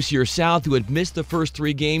 Keyshawn Lucier South, who had missed the first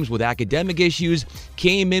 3 games with academic issues,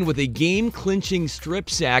 came in with a game-clinching strip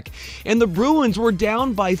sack, and the Bruins were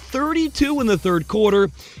down by 32 in the third quarter,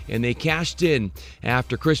 and they cashed in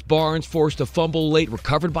after Chris Barnes forced a fumble late,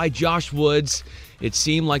 recovered by Josh Woods. It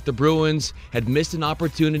seemed like the Bruins had missed an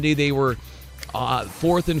opportunity. They were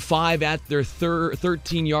 4th and 5 at their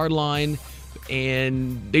 13-yard line,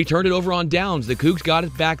 and they turned it over on downs. The Cougs got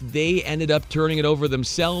it back. They ended up turning it over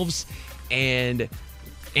themselves. And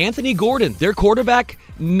Anthony Gordon, their quarterback,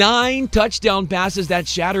 9 touchdown passes. That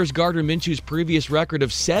shatters Gardner Minshew's previous record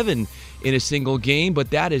of 7 in a single game.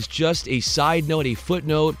 But that is just a side note, a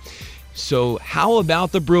footnote. So how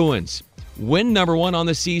about the Bruins? Win number 1 on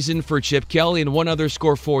the season for Chip Kelly, and one other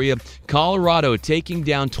score for you. Colorado taking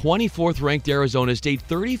down 24th-ranked Arizona State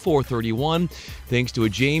 34-31 thanks to a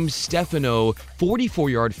James Stefano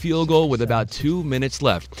 44-yard field goal with about 2 minutes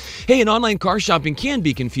left. Hey, and online car shopping can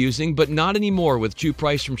be confusing, but not anymore with True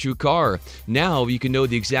Price from True Car. Now you can know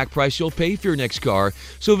the exact price you'll pay for your next car,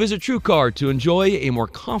 so visit True Car to enjoy a more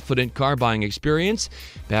confident car buying experience.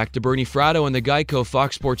 Back to Bernie Fratto in the Geico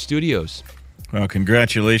Fox Sports Studios. Well,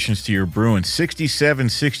 congratulations to your Bruins.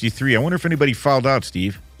 67-63. I wonder if anybody fouled out,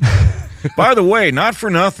 Steve. By the way, not for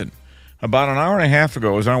nothing. About an hour and a half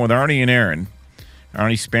ago, I was on with Arnie and Aaron.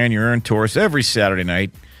 Arnie Spanier, Aaron Torres, every Saturday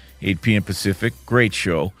night, 8 p.m. Pacific. Great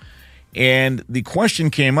show. And the question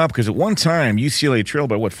came up because at one time, UCLA trailed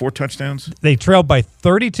by, 4 touchdowns? They trailed by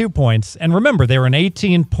 32 points. And remember, they were an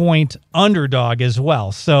 18-point underdog as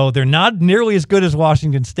well. So they're not nearly as good as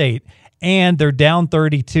Washington State. And they're down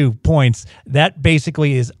 32 points. That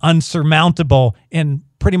basically is unsurmountable in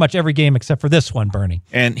pretty much every game except for this one, Bernie.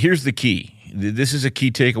 And here's the key. This is a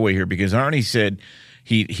key takeaway here because Arnie said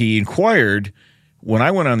he inquired when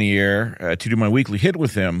I went on the air to do my weekly hit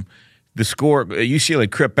with him. The score,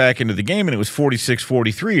 UCLA crept back into the game, and it was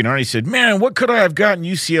 46-43. And Arnie said, man, what could I have gotten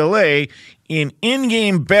UCLA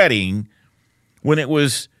in-game betting when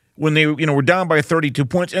they were down by 32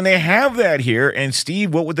 points, and they have that here. And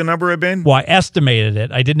Steve, what would the number have been? Well, I estimated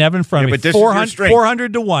it. I didn't have it in front of me. But this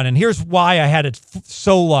 400 to 1. And here's why I had it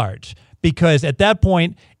so large. Because at that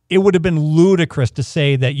point, it would have been ludicrous to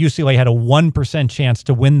say that UCLA had a 1% chance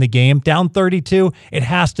to win the game. Down 32, it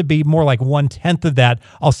has to be more like 1/10 of that.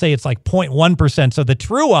 I'll say it's like 0.1%. So the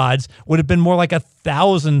true odds would have been more like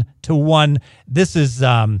 1,000 to 1. This is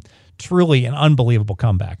truly an unbelievable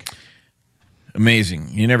comeback. Amazing.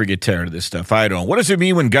 You never get tired of this stuff. I don't. What does it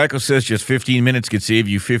mean when Geico says just 15 minutes could save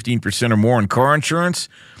you 15% or more on car insurance?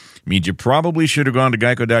 It means you probably should have gone to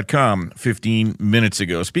Geico.com 15 minutes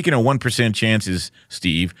ago. Speaking of 1% chances,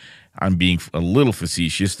 Steve, I'm being a little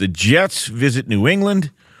facetious. The Jets visit New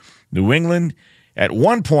England. New England, at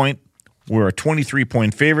one point, were a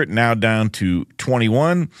 23-point favorite, now down to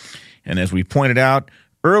 21. And as we pointed out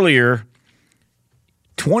earlier,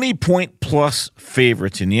 20-point-plus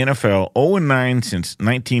favorites in the NFL, 0-9 since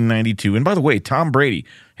 1992. And by the way, Tom Brady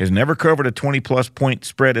has never covered a 20-plus point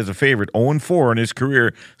spread as a favorite, 0-4 in his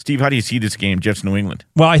career. Steve, how do you see this game, Jets-New England?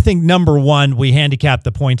 Well, I think, number one, we handicap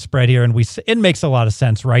the point spread here, and it makes a lot of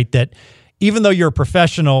sense, right, that even though you're a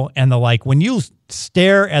professional and the like, when you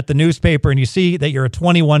stare at the newspaper and you see that you're a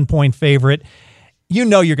 21-point favorite, you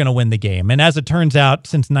know you're going to win the game. And as it turns out,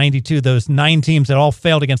 since 92, those 9 teams that all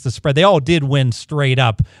failed against the spread, they all did win straight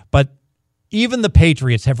up. But even the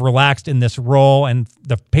Patriots have relaxed in this role, and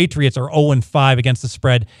the Patriots are 0-5 against the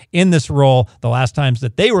spread in this role the last times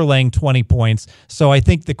that they were laying 20 points. So I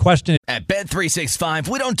think the question... At Bet365,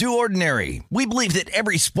 we don't do ordinary. We believe that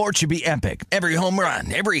every sport should be epic. Every home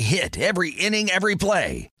run, every hit, every inning, every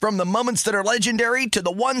play. From the moments that are legendary to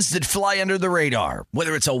the ones that fly under the radar.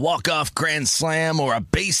 Whether it's a walk-off grand slam or a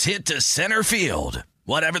base hit to center field.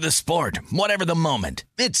 Whatever the sport, whatever the moment,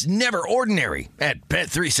 it's never ordinary at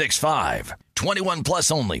Bet365. 21 plus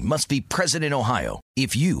only. Must be present in Ohio.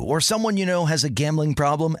 If you or someone you know has a gambling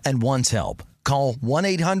problem and wants help, call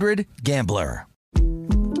 1-800-GAMBLER.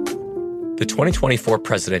 The 2024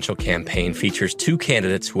 presidential campaign features 2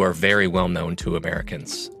 candidates who are very well known to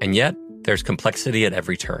Americans. And yet, there's complexity at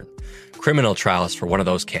every turn. Criminal trials for one of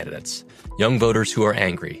those candidates. Young voters who are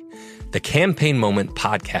angry. The Campaign Moment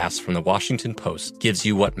podcast from the Washington Post gives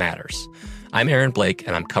you what matters. I'm Aaron Blake,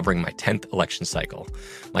 and I'm covering my 10th election cycle.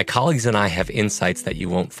 My colleagues and I have insights that you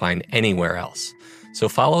won't find anywhere else. So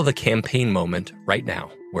follow The Campaign Moment right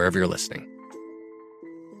now, wherever you're listening.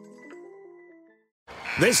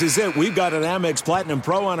 This is it. We've got an Amex Platinum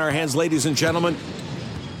Pro on our hands, ladies and gentlemen.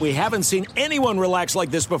 We haven't seen anyone relax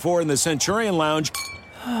like this before in the Centurion Lounge.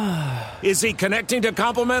 Is he connecting to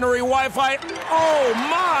complimentary Wi-Fi? Oh,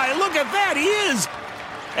 my! Look at that! He is!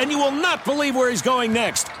 And you will not believe where he's going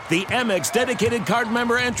next. The Amex dedicated card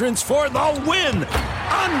member entrance for the win!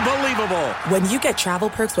 Unbelievable! When you get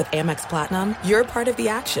travel perks with Amex Platinum, you're part of the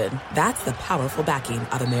action. That's the powerful backing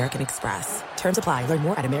of American Express. Terms apply. Learn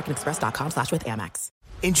more at americanexpress.com/withAmex.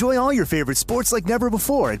 Enjoy all your favorite sports like never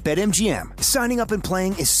before at BetMGM. Signing up and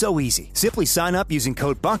playing is so easy. Simply sign up using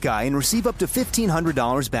code Buckeye and receive up to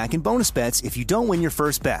 $1,500 back in bonus bets if you don't win your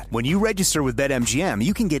first bet. When you register with BetMGM,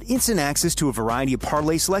 you can get instant access to a variety of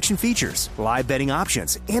parlay selection features, live betting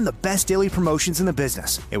options, and the best daily promotions in the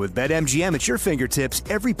business. And with BetMGM at your fingertips,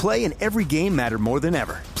 every play and every game matter more than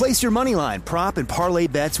ever. Place your moneyline, prop, and parlay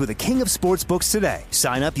bets with the king of sportsbooks today.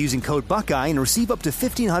 Sign up using code Buckeye and receive up to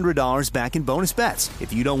 $1,500 back in bonus bets. If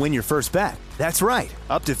if you don't win your first bet. That's right,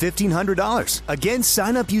 up to $1,500. Again,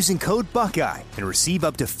 sign up using code Buckeye and receive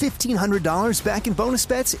up to $1,500 back in bonus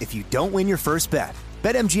bets if you don't win your first bet.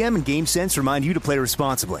 BetMGM and GameSense remind you to play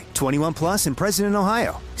responsibly. 21 plus and present in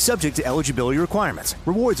Ohio. Subject to eligibility requirements.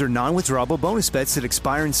 Rewards are non-withdrawable bonus bets that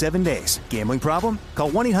expire in 7 days. Gambling problem?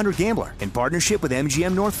 Call 1-800-GAMBLER in partnership with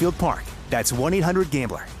MGM Northfield Park. That's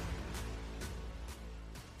 1-800-GAMBLER.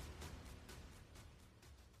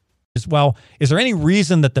 Well, is there any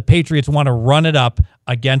reason that the Patriots want to run it up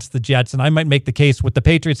against the Jets? And I might make the case with the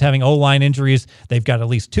Patriots having O-line injuries. They've got at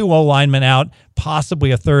least 2 O-linemen out, possibly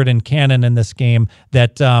a third in Cannon in this game,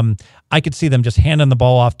 that I could see them just handing the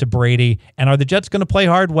ball off to Brady. And are the Jets going to play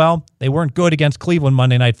hard? Well, they weren't good against Cleveland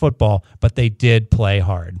Monday Night Football, but they did play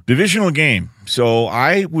hard. Divisional game. So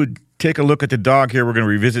I would take a look at the dog here. We're going to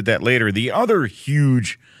revisit that later. The other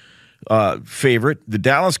huge favorite, the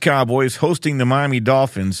Dallas Cowboys hosting the Miami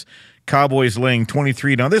Dolphins. Cowboys laying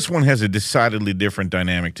 23. Now, this one has a decidedly different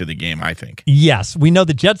dynamic to the game, I think. Yes, we know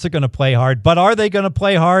the Jets are going to play hard, but are they going to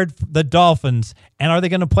play hard, the Dolphins? And are they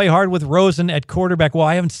going to play hard with Rosen at quarterback? Well,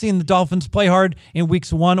 I haven't seen the Dolphins play hard in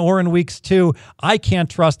weeks 1 or in weeks 2. I can't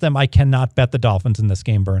trust them. I cannot bet the Dolphins in this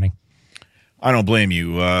game, Bernie. I don't blame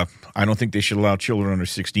you. I don't think they should allow children under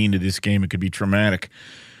 16 to this game. It could be traumatic.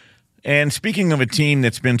 And speaking of a team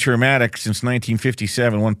that's been traumatic since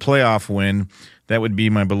 1957, one playoff win, that would be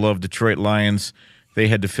my beloved Detroit Lions. They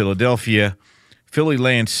head to Philadelphia. Philly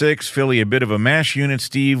laying 6. Philly a bit of a mash unit.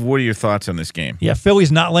 Steve, what are your thoughts on this game? Yeah,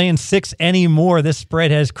 Philly's not laying 6 anymore. This spread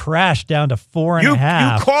has crashed down to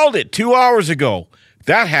 4.5. You called it 2 hours ago.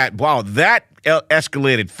 That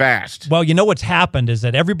escalated fast. Well, you know what's happened is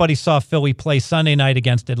that everybody saw Philly play Sunday night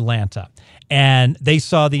against Atlanta, and they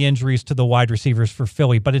saw the injuries to the wide receivers for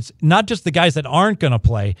Philly. But it's not just the guys that aren't going to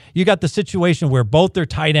play. You got the situation where both their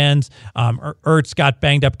tight ends, Ertz got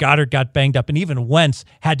banged up, Goddard got banged up, and even Wentz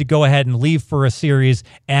had to go ahead and leave for a series.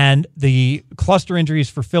 And the cluster injuries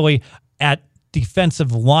for Philly at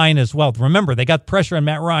defensive line as well. Remember, they got pressure on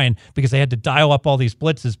Matt Ryan because they had to dial up all these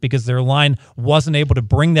blitzes because their line wasn't able to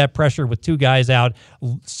bring that pressure with 2 guys out.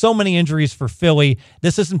 So many injuries for Philly.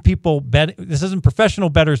 This isn't professional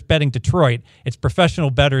bettors betting Detroit. It's professional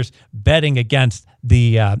bettors betting against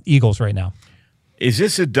the Eagles right now. Is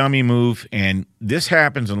this a dummy move? And this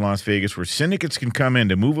happens in Las Vegas where syndicates can come in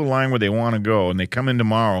to move a line where they want to go, and they come in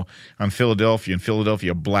tomorrow on Philadelphia, and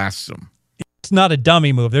Philadelphia blasts them. It's not a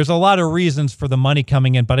dummy move. There's a lot of reasons for the money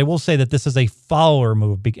coming in, but I will say that this is a follower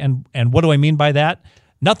move. And what do I mean by that?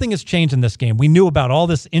 Nothing has changed in this game. We knew about all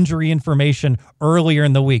this injury information earlier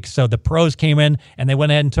in the week. So the pros came in and they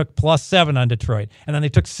went ahead and took +7 on Detroit. And then they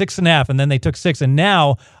took 6.5, and then they took 6. And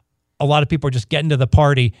now a lot of people are just getting to the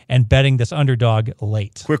party and betting this underdog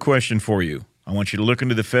late. Quick question for you. I want you to look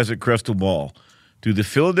into the Pheasant crystal ball. Do the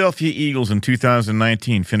Philadelphia Eagles in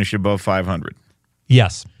 2019 finish above 500?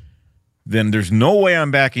 Yes. Then there's no way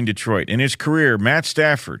I'm backing Detroit. In his career, Matt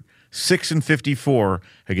Stafford, 6-54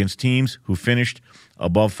 against teams who finished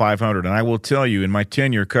above 500. And I will tell you, in my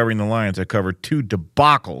tenure covering the Lions, I covered 2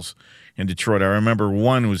 debacles in Detroit. I remember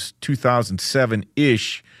one was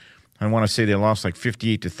 2007-ish. I want to say they lost like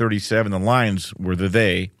 58-37. The Lions were the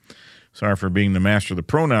they. Sorry for being the master of the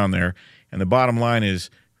pronoun there. And the bottom line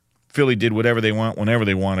is Philly did whatever they want, whenever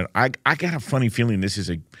they wanted. I got a funny feeling this is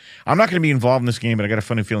I'm not going to be involved in this game, but I got a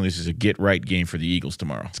funny feeling this is a get-right game for the Eagles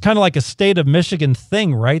tomorrow. It's kind of like a state of Michigan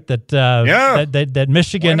thing, right? That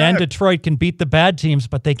Michigan and Detroit can beat the bad teams,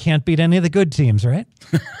 but they can't beat any of the good teams, right?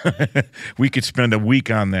 We could spend a week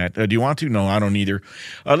on that. Do you want to? No, I don't either.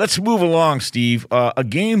 Let's move along, Steve. A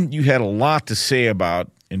game you had a lot to say about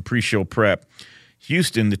in pre-show prep.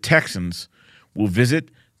 Houston, the Texans, will visit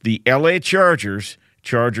the L.A. Chargers.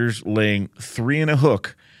 Chargers laying 3 and a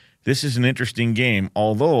hook. This is an interesting game,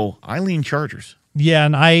 although I lean Chargers. Yeah,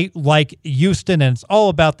 and I like Houston, and it's all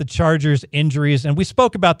about the Chargers' injuries. And we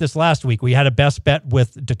spoke about this last week. We had a best bet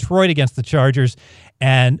with Detroit against the Chargers,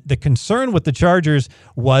 and the concern with the Chargers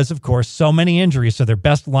was, of course, so many injuries. So their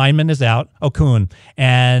best lineman is out, Okun.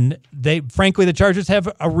 And frankly, the Chargers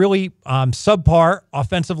have a really subpar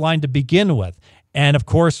offensive line to begin with. And, of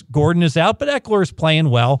course, Gordon is out, but Eckler is playing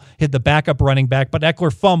well. Hit the backup running back, but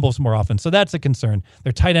Eckler fumbles more often, so that's a concern.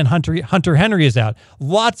 Their tight end Hunter Henry is out.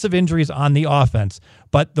 Lots of injuries on the offense.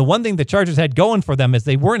 But the one thing the Chargers had going for them is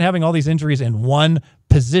they weren't having all these injuries in one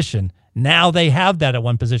position. Now they have that at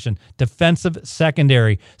one position, defensive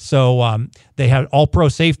secondary. So they had all-pro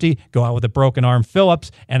safety, go out with a broken arm,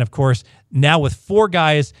 Phillips, and, of course, now with 4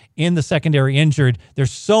 guys in the secondary injured,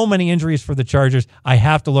 there's so many injuries for the Chargers. I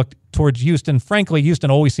have to look towards Houston. Frankly, Houston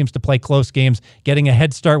always seems to play close games, getting a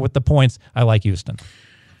head start with the points. I like Houston.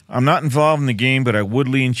 I'm not involved in the game, but I would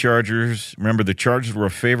lean Chargers. Remember, the Chargers were a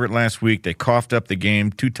favorite last week. They coughed up the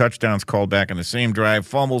game. 2 touchdowns called back in the same drive.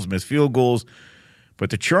 Fumbles, missed field goals. But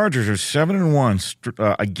the Chargers are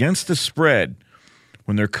 7-1 against the spread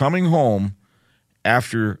when they're coming home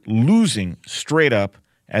after losing straight up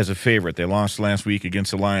as a favorite. They lost last week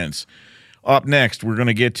against the Lions. Up next, we're going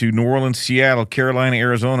to get to New Orleans, Seattle, Carolina,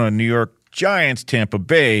 Arizona, New York Giants, Tampa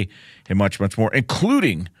Bay, and much, much more,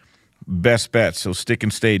 including best bets. So stick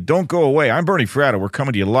and stay. Don't go away. I'm Bernie Fratto. We're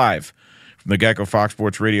coming to you live from the Geico Fox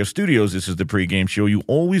Sports Radio studios. This is the pregame show you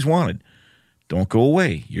always wanted. Don't go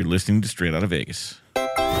away. You're listening to Straight Out of Vegas.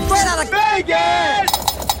 Straight Out of Vegas!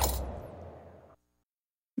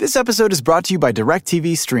 This episode is brought to you by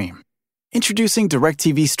DirecTV Stream. Introducing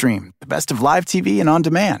DirecTV Stream, the best of live TV and on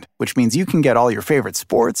demand, which means you can get all your favorite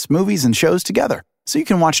sports, movies, and shows together. So you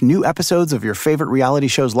can watch new episodes of your favorite reality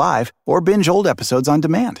shows live or binge old episodes on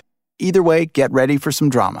demand. Either way, get ready for some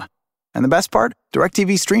drama. And the best part?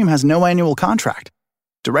 DirecTV Stream has no annual contract.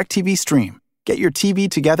 DirecTV Stream. Get your TV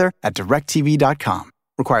together at directtv.com.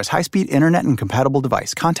 Requires high-speed internet and compatible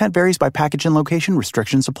device. Content varies by package and location.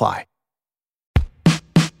 Restrictions apply.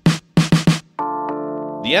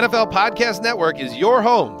 The NFL Podcast Network is your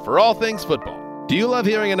home for all things football. Do you love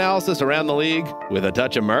hearing analysis around the league with a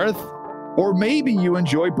touch of mirth? Or maybe you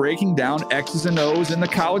enjoy breaking down X's and O's in the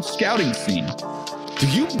college scouting scene. Do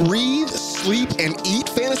you breathe, sleep, and eat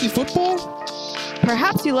fantasy football?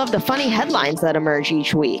 Perhaps you love the funny headlines that emerge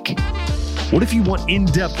each week. What if you want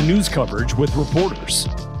in-depth news coverage with reporters?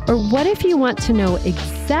 Or what if you want to know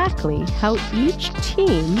exactly how each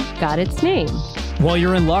team got its name? Well,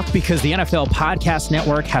 you're in luck because the NFL Podcast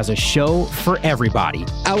Network has a show for everybody.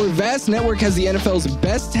 Our vast network has the NFL's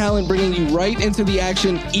best talent bringing you right into the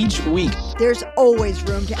action each week. There's always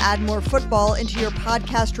room to add more football into your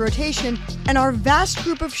podcast rotation, and our vast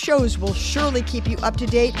group of shows will surely keep you up to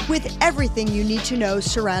date with everything you need to know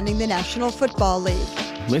surrounding the National Football League.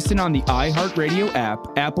 Listen on the iHeartRadio app,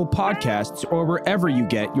 Apple Podcasts, or wherever you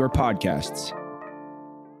get your podcasts.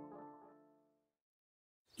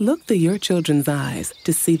 Look through your children's eyes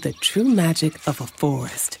to see the true magic of a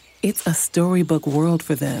forest. It's a storybook world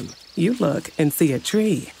for them. You look and see a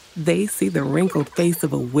tree. They see the wrinkled face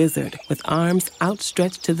of a wizard with arms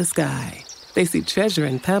outstretched to the sky. They see treasure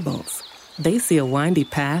in pebbles. They see a windy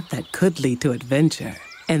path that could lead to adventure.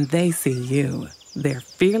 And they see you, their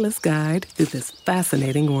fearless guide through this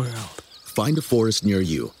fascinating world. Find a forest near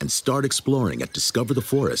you and start exploring at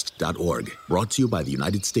discovertheforest.org. Brought to you by the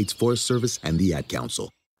United States Forest Service and the Ad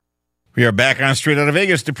Council. We are back on Straight Out of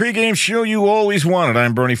Vegas, the pregame show you always wanted.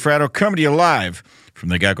 I'm Bernie Fratto, coming to you live from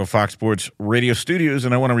the Geico Fox Sports Radio studios.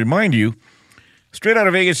 And I want to remind you, Straight Out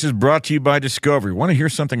of Vegas is brought to you by Discover. Want to hear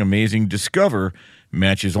something amazing? Discover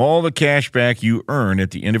matches all the cash back you earn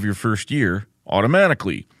at the end of your first year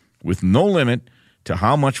automatically, with no limit to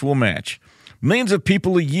how much will match. Millions of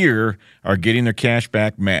people a year are getting their cash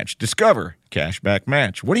back matched. Discover Cashback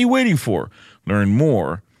Match. What are you waiting for? Learn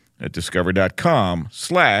more at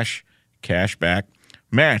discover.com/cashback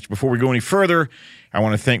match. Before we go any further, I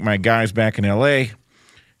want to thank my guys back in L.A.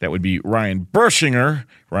 That would be Ryan Bershinger.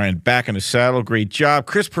 Ryan back in the saddle. Great job.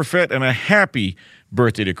 Chris Perfett, and a happy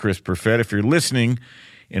birthday to Chris Perfett. If you're listening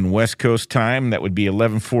in West Coast time, that would be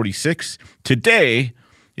 11:46. Today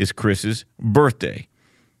is Chris's birthday.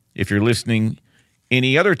 If you're listening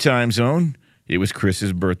any other time zone, it was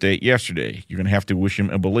Chris's birthday yesterday. You're going to have to wish him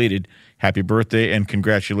a belated happy birthday, and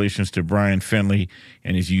congratulations to Brian Finley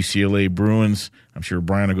and his UCLA Bruins. I'm sure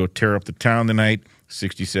Brian will go tear up the town tonight,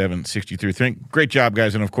 67-63. Great job,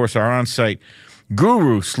 guys. And, of course, our on-site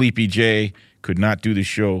guru, Sleepy J, could not do the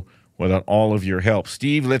show without all of your help.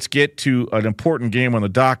 Steve, let's get to an important game on the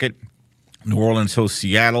docket. New Orleans hosts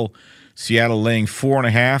Seattle. Seattle laying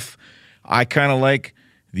 4.5. I kind of like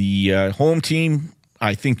the home team.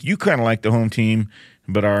 I think you kind of like the home team,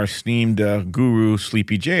 but our esteemed guru,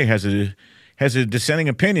 Sleepy J, has a dissenting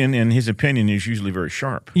opinion, and his opinion is usually very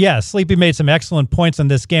sharp. Yeah, Sleepy made some excellent points on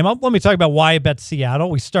this game. Let me talk about why I bet Seattle.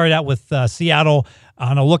 We started out with Seattle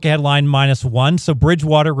on a look-ahead line -1. So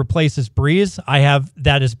Bridgewater replaces Breeze. I have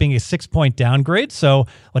that as being a 6-point downgrade. So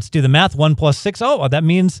let's do the math. 1 + 6. Oh, that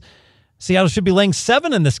means Seattle should be laying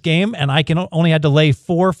 7 in this game, and I only had to lay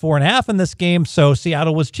 4.5 in this game, so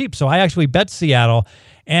Seattle was cheap. So I actually bet Seattle,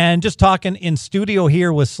 And just talking in studio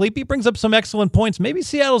here with Sleep, he brings up some excellent points. Maybe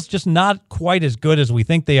Seattle's just not quite as good as we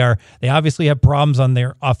think they are. They obviously have problems on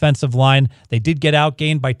their offensive line. They did get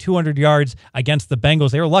outgained by 200 yards against the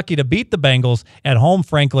Bengals. They were lucky to beat the Bengals at home,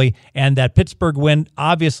 frankly, and that Pittsburgh win,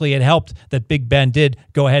 obviously it helped that Big Ben did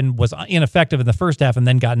go ahead and was ineffective in the first half and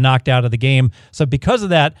then got knocked out of the game. So because of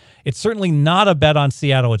that, it's certainly not a bet on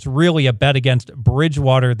Seattle. It's really a bet against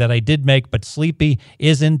Bridgewater that I did make, but Sleepy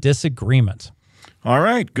is in disagreement. All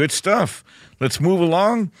right, good stuff. Let's move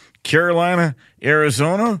along. Carolina,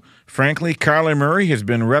 Arizona. Frankly, Kyler Murray has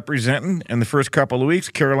been representing in the first couple of weeks.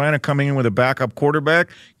 Carolina coming in with a backup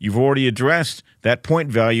quarterback. You've already addressed that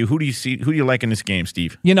point value. Who do you like in this game,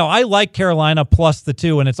 Steve? You know, I like Carolina plus the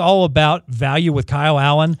 2, and it's all about value with Kyle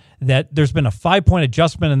Allen, that there's been a 5-point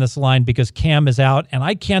adjustment in this line because Cam is out, and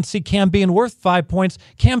I can't see Cam being worth 5 points.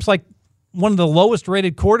 Cam's like one of the lowest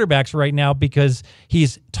rated quarterbacks right now because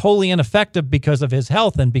he's totally ineffective because of his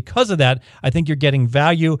health. And because of that, I think you're getting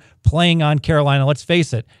value playing on Carolina. Let's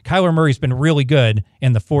face it, Kyler Murray's been really good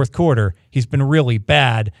in the fourth quarter. He's been really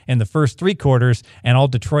bad in the first 3 quarters. And all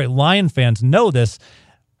Detroit Lion fans know this.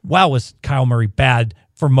 Wow, was Kyle Murray bad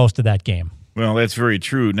for most of that game? Well, that's very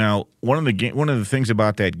true. Now, one of the things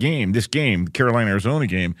about that game, this game, Carolina-Arizona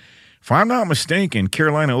game, if I'm not mistaken,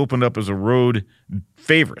 Carolina opened up as a road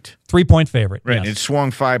favorite. 3-point favorite. Right. Yes. It swung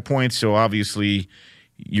 5 points, so obviously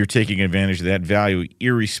you're taking advantage of that value,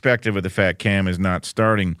 irrespective of the fact Cam is not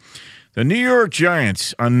starting. The New York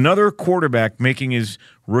Giants, another quarterback making his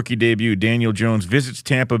rookie debut, Daniel Jones, visits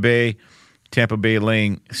Tampa Bay. Tampa Bay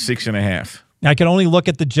laying 6.5. I can only look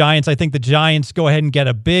at the Giants. I think the Giants go ahead and get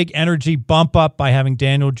a big energy bump up by having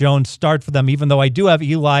Daniel Jones start for them, even though I do have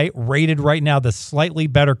Eli rated right now the slightly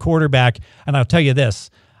better quarterback. And I'll tell you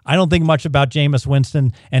this, I don't think much about Jameis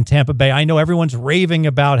Winston and Tampa Bay. I know everyone's raving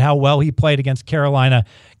about how well he played against Carolina.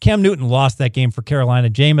 Cam Newton lost that game for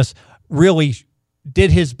Carolina. Jameis really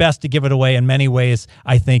did his best to give it away in many ways,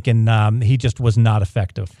 I think, and he just was not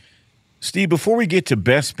effective. Steve, before we get to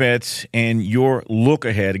best bets and your look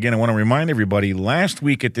ahead, again, I want to remind everybody, last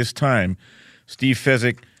week at this time, Steve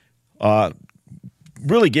Fezzik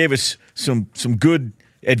really gave us some good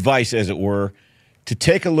advice, as it were, to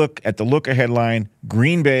take a look at the look ahead line,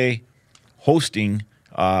 Green Bay hosting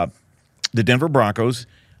the Denver Broncos.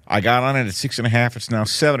 I got on it at 6.5. It's now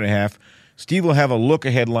 7.5. Steve will have a look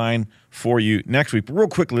ahead line for you next week. But real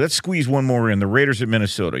quickly, let's squeeze one more in. The Raiders at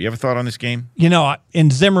Minnesota. You have a thought on this game? You know, in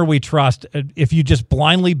Zimmer we trust. If you just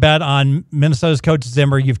blindly bet on Minnesota's coach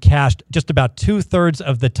Zimmer, you've cashed just about 2/3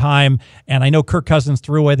 of the time. And I know Kirk Cousins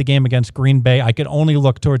threw away the game against Green Bay. I could only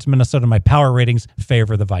look towards Minnesota. My power ratings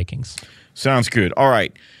favor the Vikings. Sounds good. All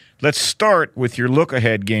right. Let's start with your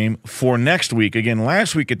look-ahead game for next week. Again,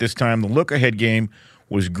 last week at this time, the look-ahead game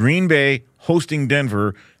was Green Bay hosting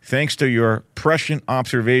Denver, thanks to your prescient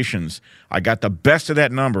observations. I got the best of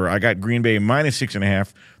that number. I got Green Bay minus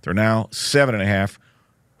 6.5. They're now 7.5.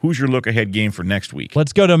 Who's your look-ahead game for next week?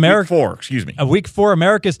 Let's go to America. Week 4, excuse me. Week 4,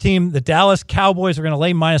 America's team, the Dallas Cowboys, are going to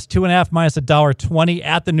lay minus 2.5, minus $1.20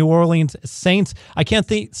 at the New Orleans Saints. I can't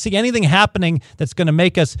see anything happening that's going to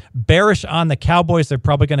make us bearish on the Cowboys. They're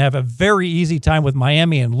probably going to have a very easy time with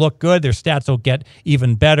Miami and look good. Their stats will get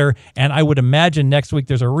even better. And I would imagine next week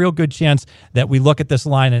there's a real good chance that we look at this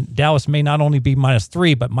line and Dallas may not only be minus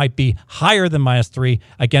 3, but might be higher than minus 3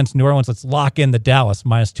 against New Orleans. Let's lock in the Dallas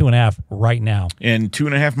minus 2.5 right now. And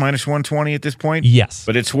 2.5 minus 120 at this point? Yes.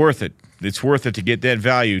 But it's worth it. It's worth it to get that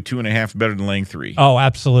value. 2.5 better than laying 3. Oh,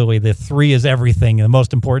 absolutely. The 3 is everything. The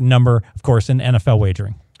most important number, of course, in NFL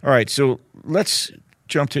wagering. All right, so let's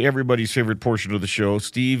jump to everybody's favorite portion of the show.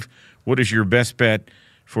 Steve, what is your best bet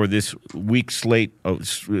for this week slate,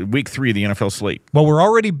 week 3 of the NFL slate? Well, we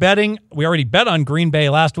already bet on Green Bay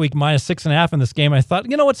last week, minus 6.5 in this game. I thought,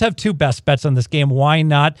 let's have 2 best bets on this game. Why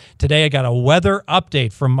not? Today I got a weather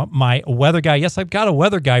update from my weather guy. Yes, I've got a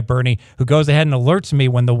weather guy, Bernie, who goes ahead and alerts me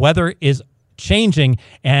when the weather is changing,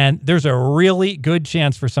 and there's a really good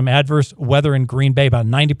chance for some adverse weather in Green Bay, about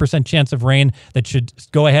 90% chance of rain that should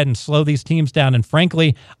go ahead and slow these teams down. And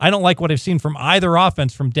frankly, I don't like what I've seen from either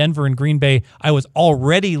offense from Denver and Green Bay. I was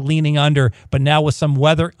already leaning under, but now with some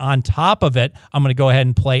weather on top of it, I'm going to go ahead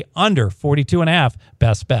and play under 42.5,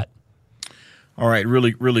 best bet. All right,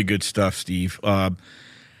 really, really good stuff, Steve.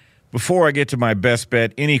 Before I get to my best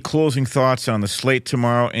bet, any closing thoughts on the slate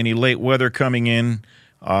tomorrow? Any late weather coming in?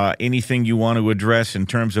 Anything you want to address in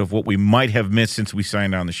terms of what we might have missed since we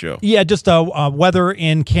signed on the show? Yeah, just weather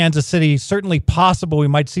in Kansas City, certainly possible. We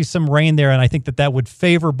might see some rain there, and I think that would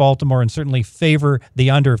favor Baltimore and certainly favor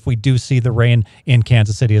the under if we do see the rain in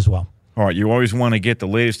Kansas City as well. All right, you always want to get the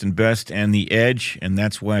latest and best and the edge, and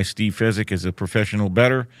that's why Steve Fezzik is a professional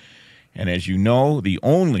bettor. And as you know, the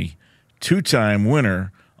only two-time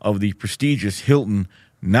winner of the prestigious Hilton,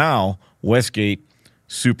 now Westgate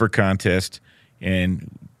Super Contest. And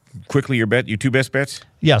quickly, your two best bets?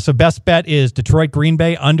 Yeah, so best bet is Detroit Green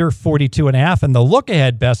Bay under 42.5. And the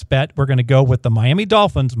look-ahead best bet, we're going to go with the Miami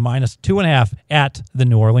Dolphins minus 2.5 at the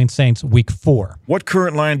New Orleans Saints week 4. What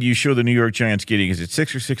current line do you show the New York Giants getting? Is it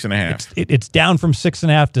 6 or 6.5? It's down from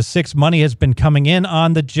 6.5 to 6. Money has been coming in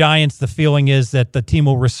on the Giants. The feeling is that the team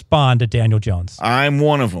will respond to Daniel Jones. I'm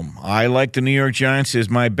one of them. I like the New York Giants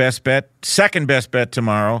as my best bet. Second best bet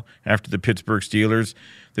tomorrow after the Pittsburgh Steelers.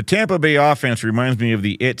 The Tampa Bay offense reminds me of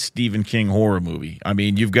the It Stephen King horror movie. I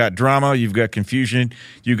mean, you've got drama, you've got confusion,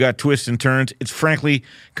 you've got twists and turns. It's frankly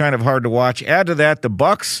kind of hard to watch. Add to that, the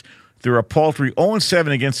Bucs, they're a paltry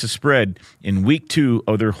 0-7 against the spread in week 2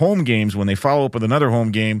 of their home games when they follow up with another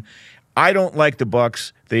home game. I don't like the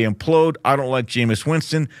Bucs. They implode. I don't like Jameis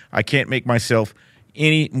Winston. I can't make myself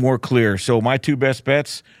any more clear. So my two best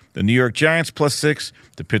bets, the New York Giants plus 6,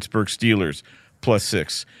 the Pittsburgh Steelers plus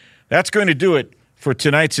 6. That's going to do it for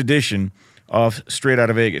tonight's edition of Straight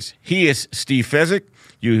Outta Vegas. He is Steve Fezzik.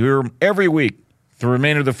 You hear him every week the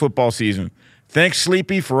remainder of the football season. Thanks,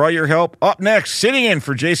 Sleepy, for all your help. Up next, sitting in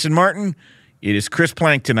for Jason Martin, it is Chris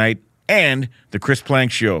Plank tonight and the Chris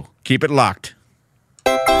Plank Show. Keep it locked.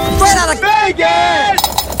 Straight Outta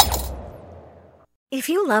Vegas! If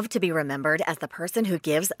you love to be remembered as the person who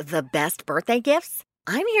gives the best birthday gifts,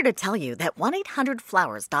 I'm here to tell you that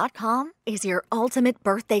 1-800-Flowers.com is your ultimate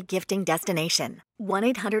birthday gifting destination.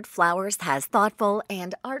 1-800-Flowers has thoughtful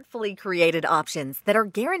and artfully created options that are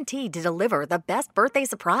guaranteed to deliver the best birthday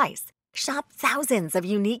surprise. Shop thousands of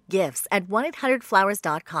unique gifts at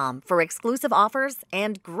 1-800-Flowers.com for exclusive offers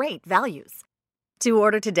and great values. To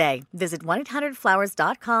order today, visit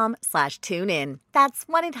 1-800-Flowers.com/tune-in. That's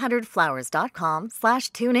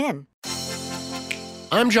 1-800-Flowers.com/tune-in.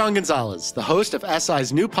 I'm John Gonzalez, the host of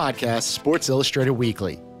SI's new podcast, Sports Illustrated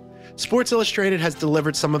Weekly. Sports Illustrated has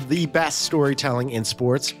delivered some of the best storytelling in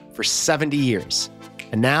sports for 70 years.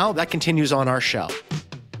 And now that continues on our show.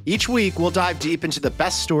 Each week, we'll dive deep into the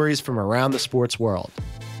best stories from around the sports world.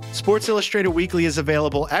 Sports Illustrated Weekly is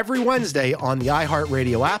available every Wednesday on the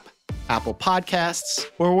iHeartRadio app, Apple Podcasts,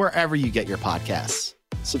 or wherever you get your podcasts.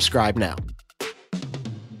 Subscribe now.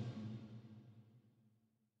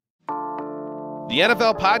 The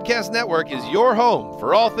NFL Podcast Network is your home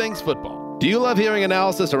for all things football. Do you love hearing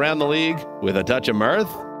analysis around the league with a touch of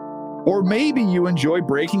mirth? Or maybe you enjoy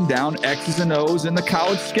breaking down X's and O's in the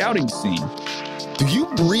college scouting scene. Do you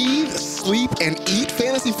breathe, sleep, and eat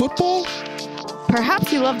fantasy football?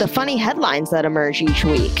 Perhaps you love the funny headlines that emerge each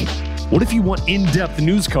week. What if you want in-depth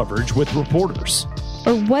news coverage with reporters?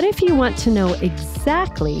 Or what if you want to know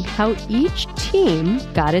exactly how each team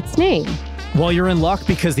got its name? Well, you're in luck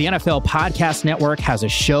because the NFL Podcast Network has a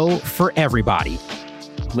show for everybody.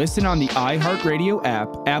 Listen on the iHeartRadio app,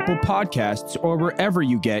 Apple Podcasts, or wherever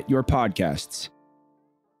you get your podcasts.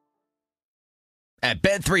 At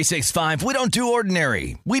Bet365, we don't do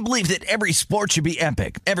ordinary. We believe that every sport should be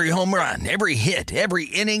epic. Every home run, every hit, every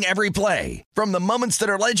inning, every play. From the moments that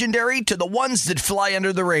are legendary to the ones that fly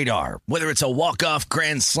under the radar. Whether it's a walk-off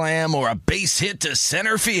grand slam or a base hit to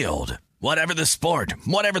center field. Whatever the sport,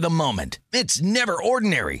 whatever the moment, it's never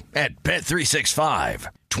ordinary at Bet365.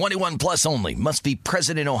 21 plus only. Must be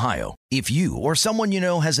present in Ohio. If you or someone you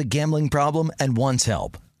know has a gambling problem and wants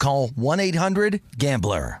help, call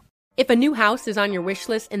 1-800-GAMBLER. If a new house is on your wish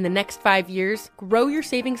list in the next 5 years, grow your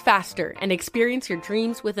savings faster and experience your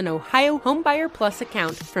dreams with an Ohio Homebuyer Plus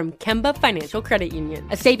account from Kemba Financial Credit Union.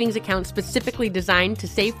 A savings account specifically designed to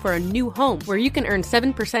save for a new home where you can earn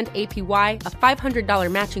 7% APY, a $500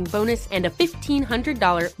 matching bonus, and a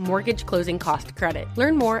 $1,500 mortgage closing cost credit.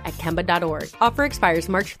 Learn more at Kemba.org. Offer expires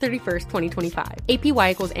March 31st, 2025.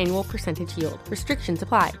 APY equals annual percentage yield. Restrictions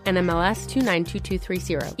apply. NMLS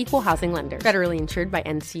 292230. Equal housing lender. Federally insured by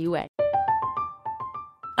NCUA.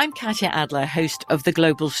 I'm Katya Adler, host of The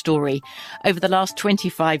Global Story. Over the last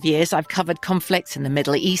 25 years, I've covered conflicts in the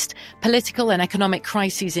Middle East, political and economic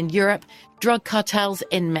crises in Europe, drug cartels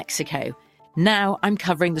in Mexico. Now I'm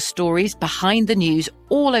covering the stories behind the news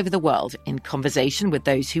all over the world in conversation with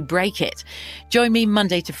those who break it. Join me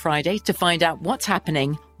Monday to Friday to find out what's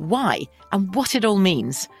happening, why, and what it all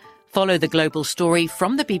means. Follow The Global Story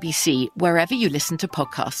from the BBC wherever you listen to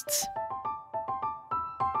podcasts.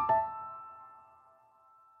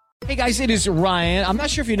 Hey guys, it is Ryan. I'm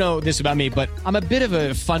not sure if you know this about me, but I'm a bit of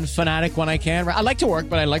a fun fanatic when I can. I like to work,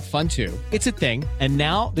 but I like fun too. It's a thing. And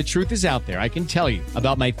now the truth is out there. I can tell you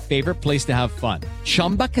about my favorite place to have fun.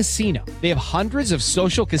 Chumba Casino. They have hundreds of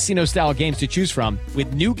social casino style games to choose from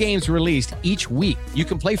with new games released each week. You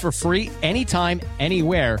can play for free anytime,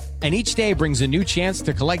 anywhere. And each day brings a new chance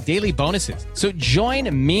to collect daily bonuses. So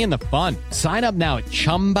join me in the fun. Sign up now at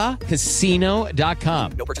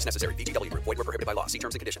ChumbaCasino.com. No purchase necessary. VGW Group. Void where prohibited by law. See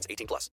terms and conditions. 18+.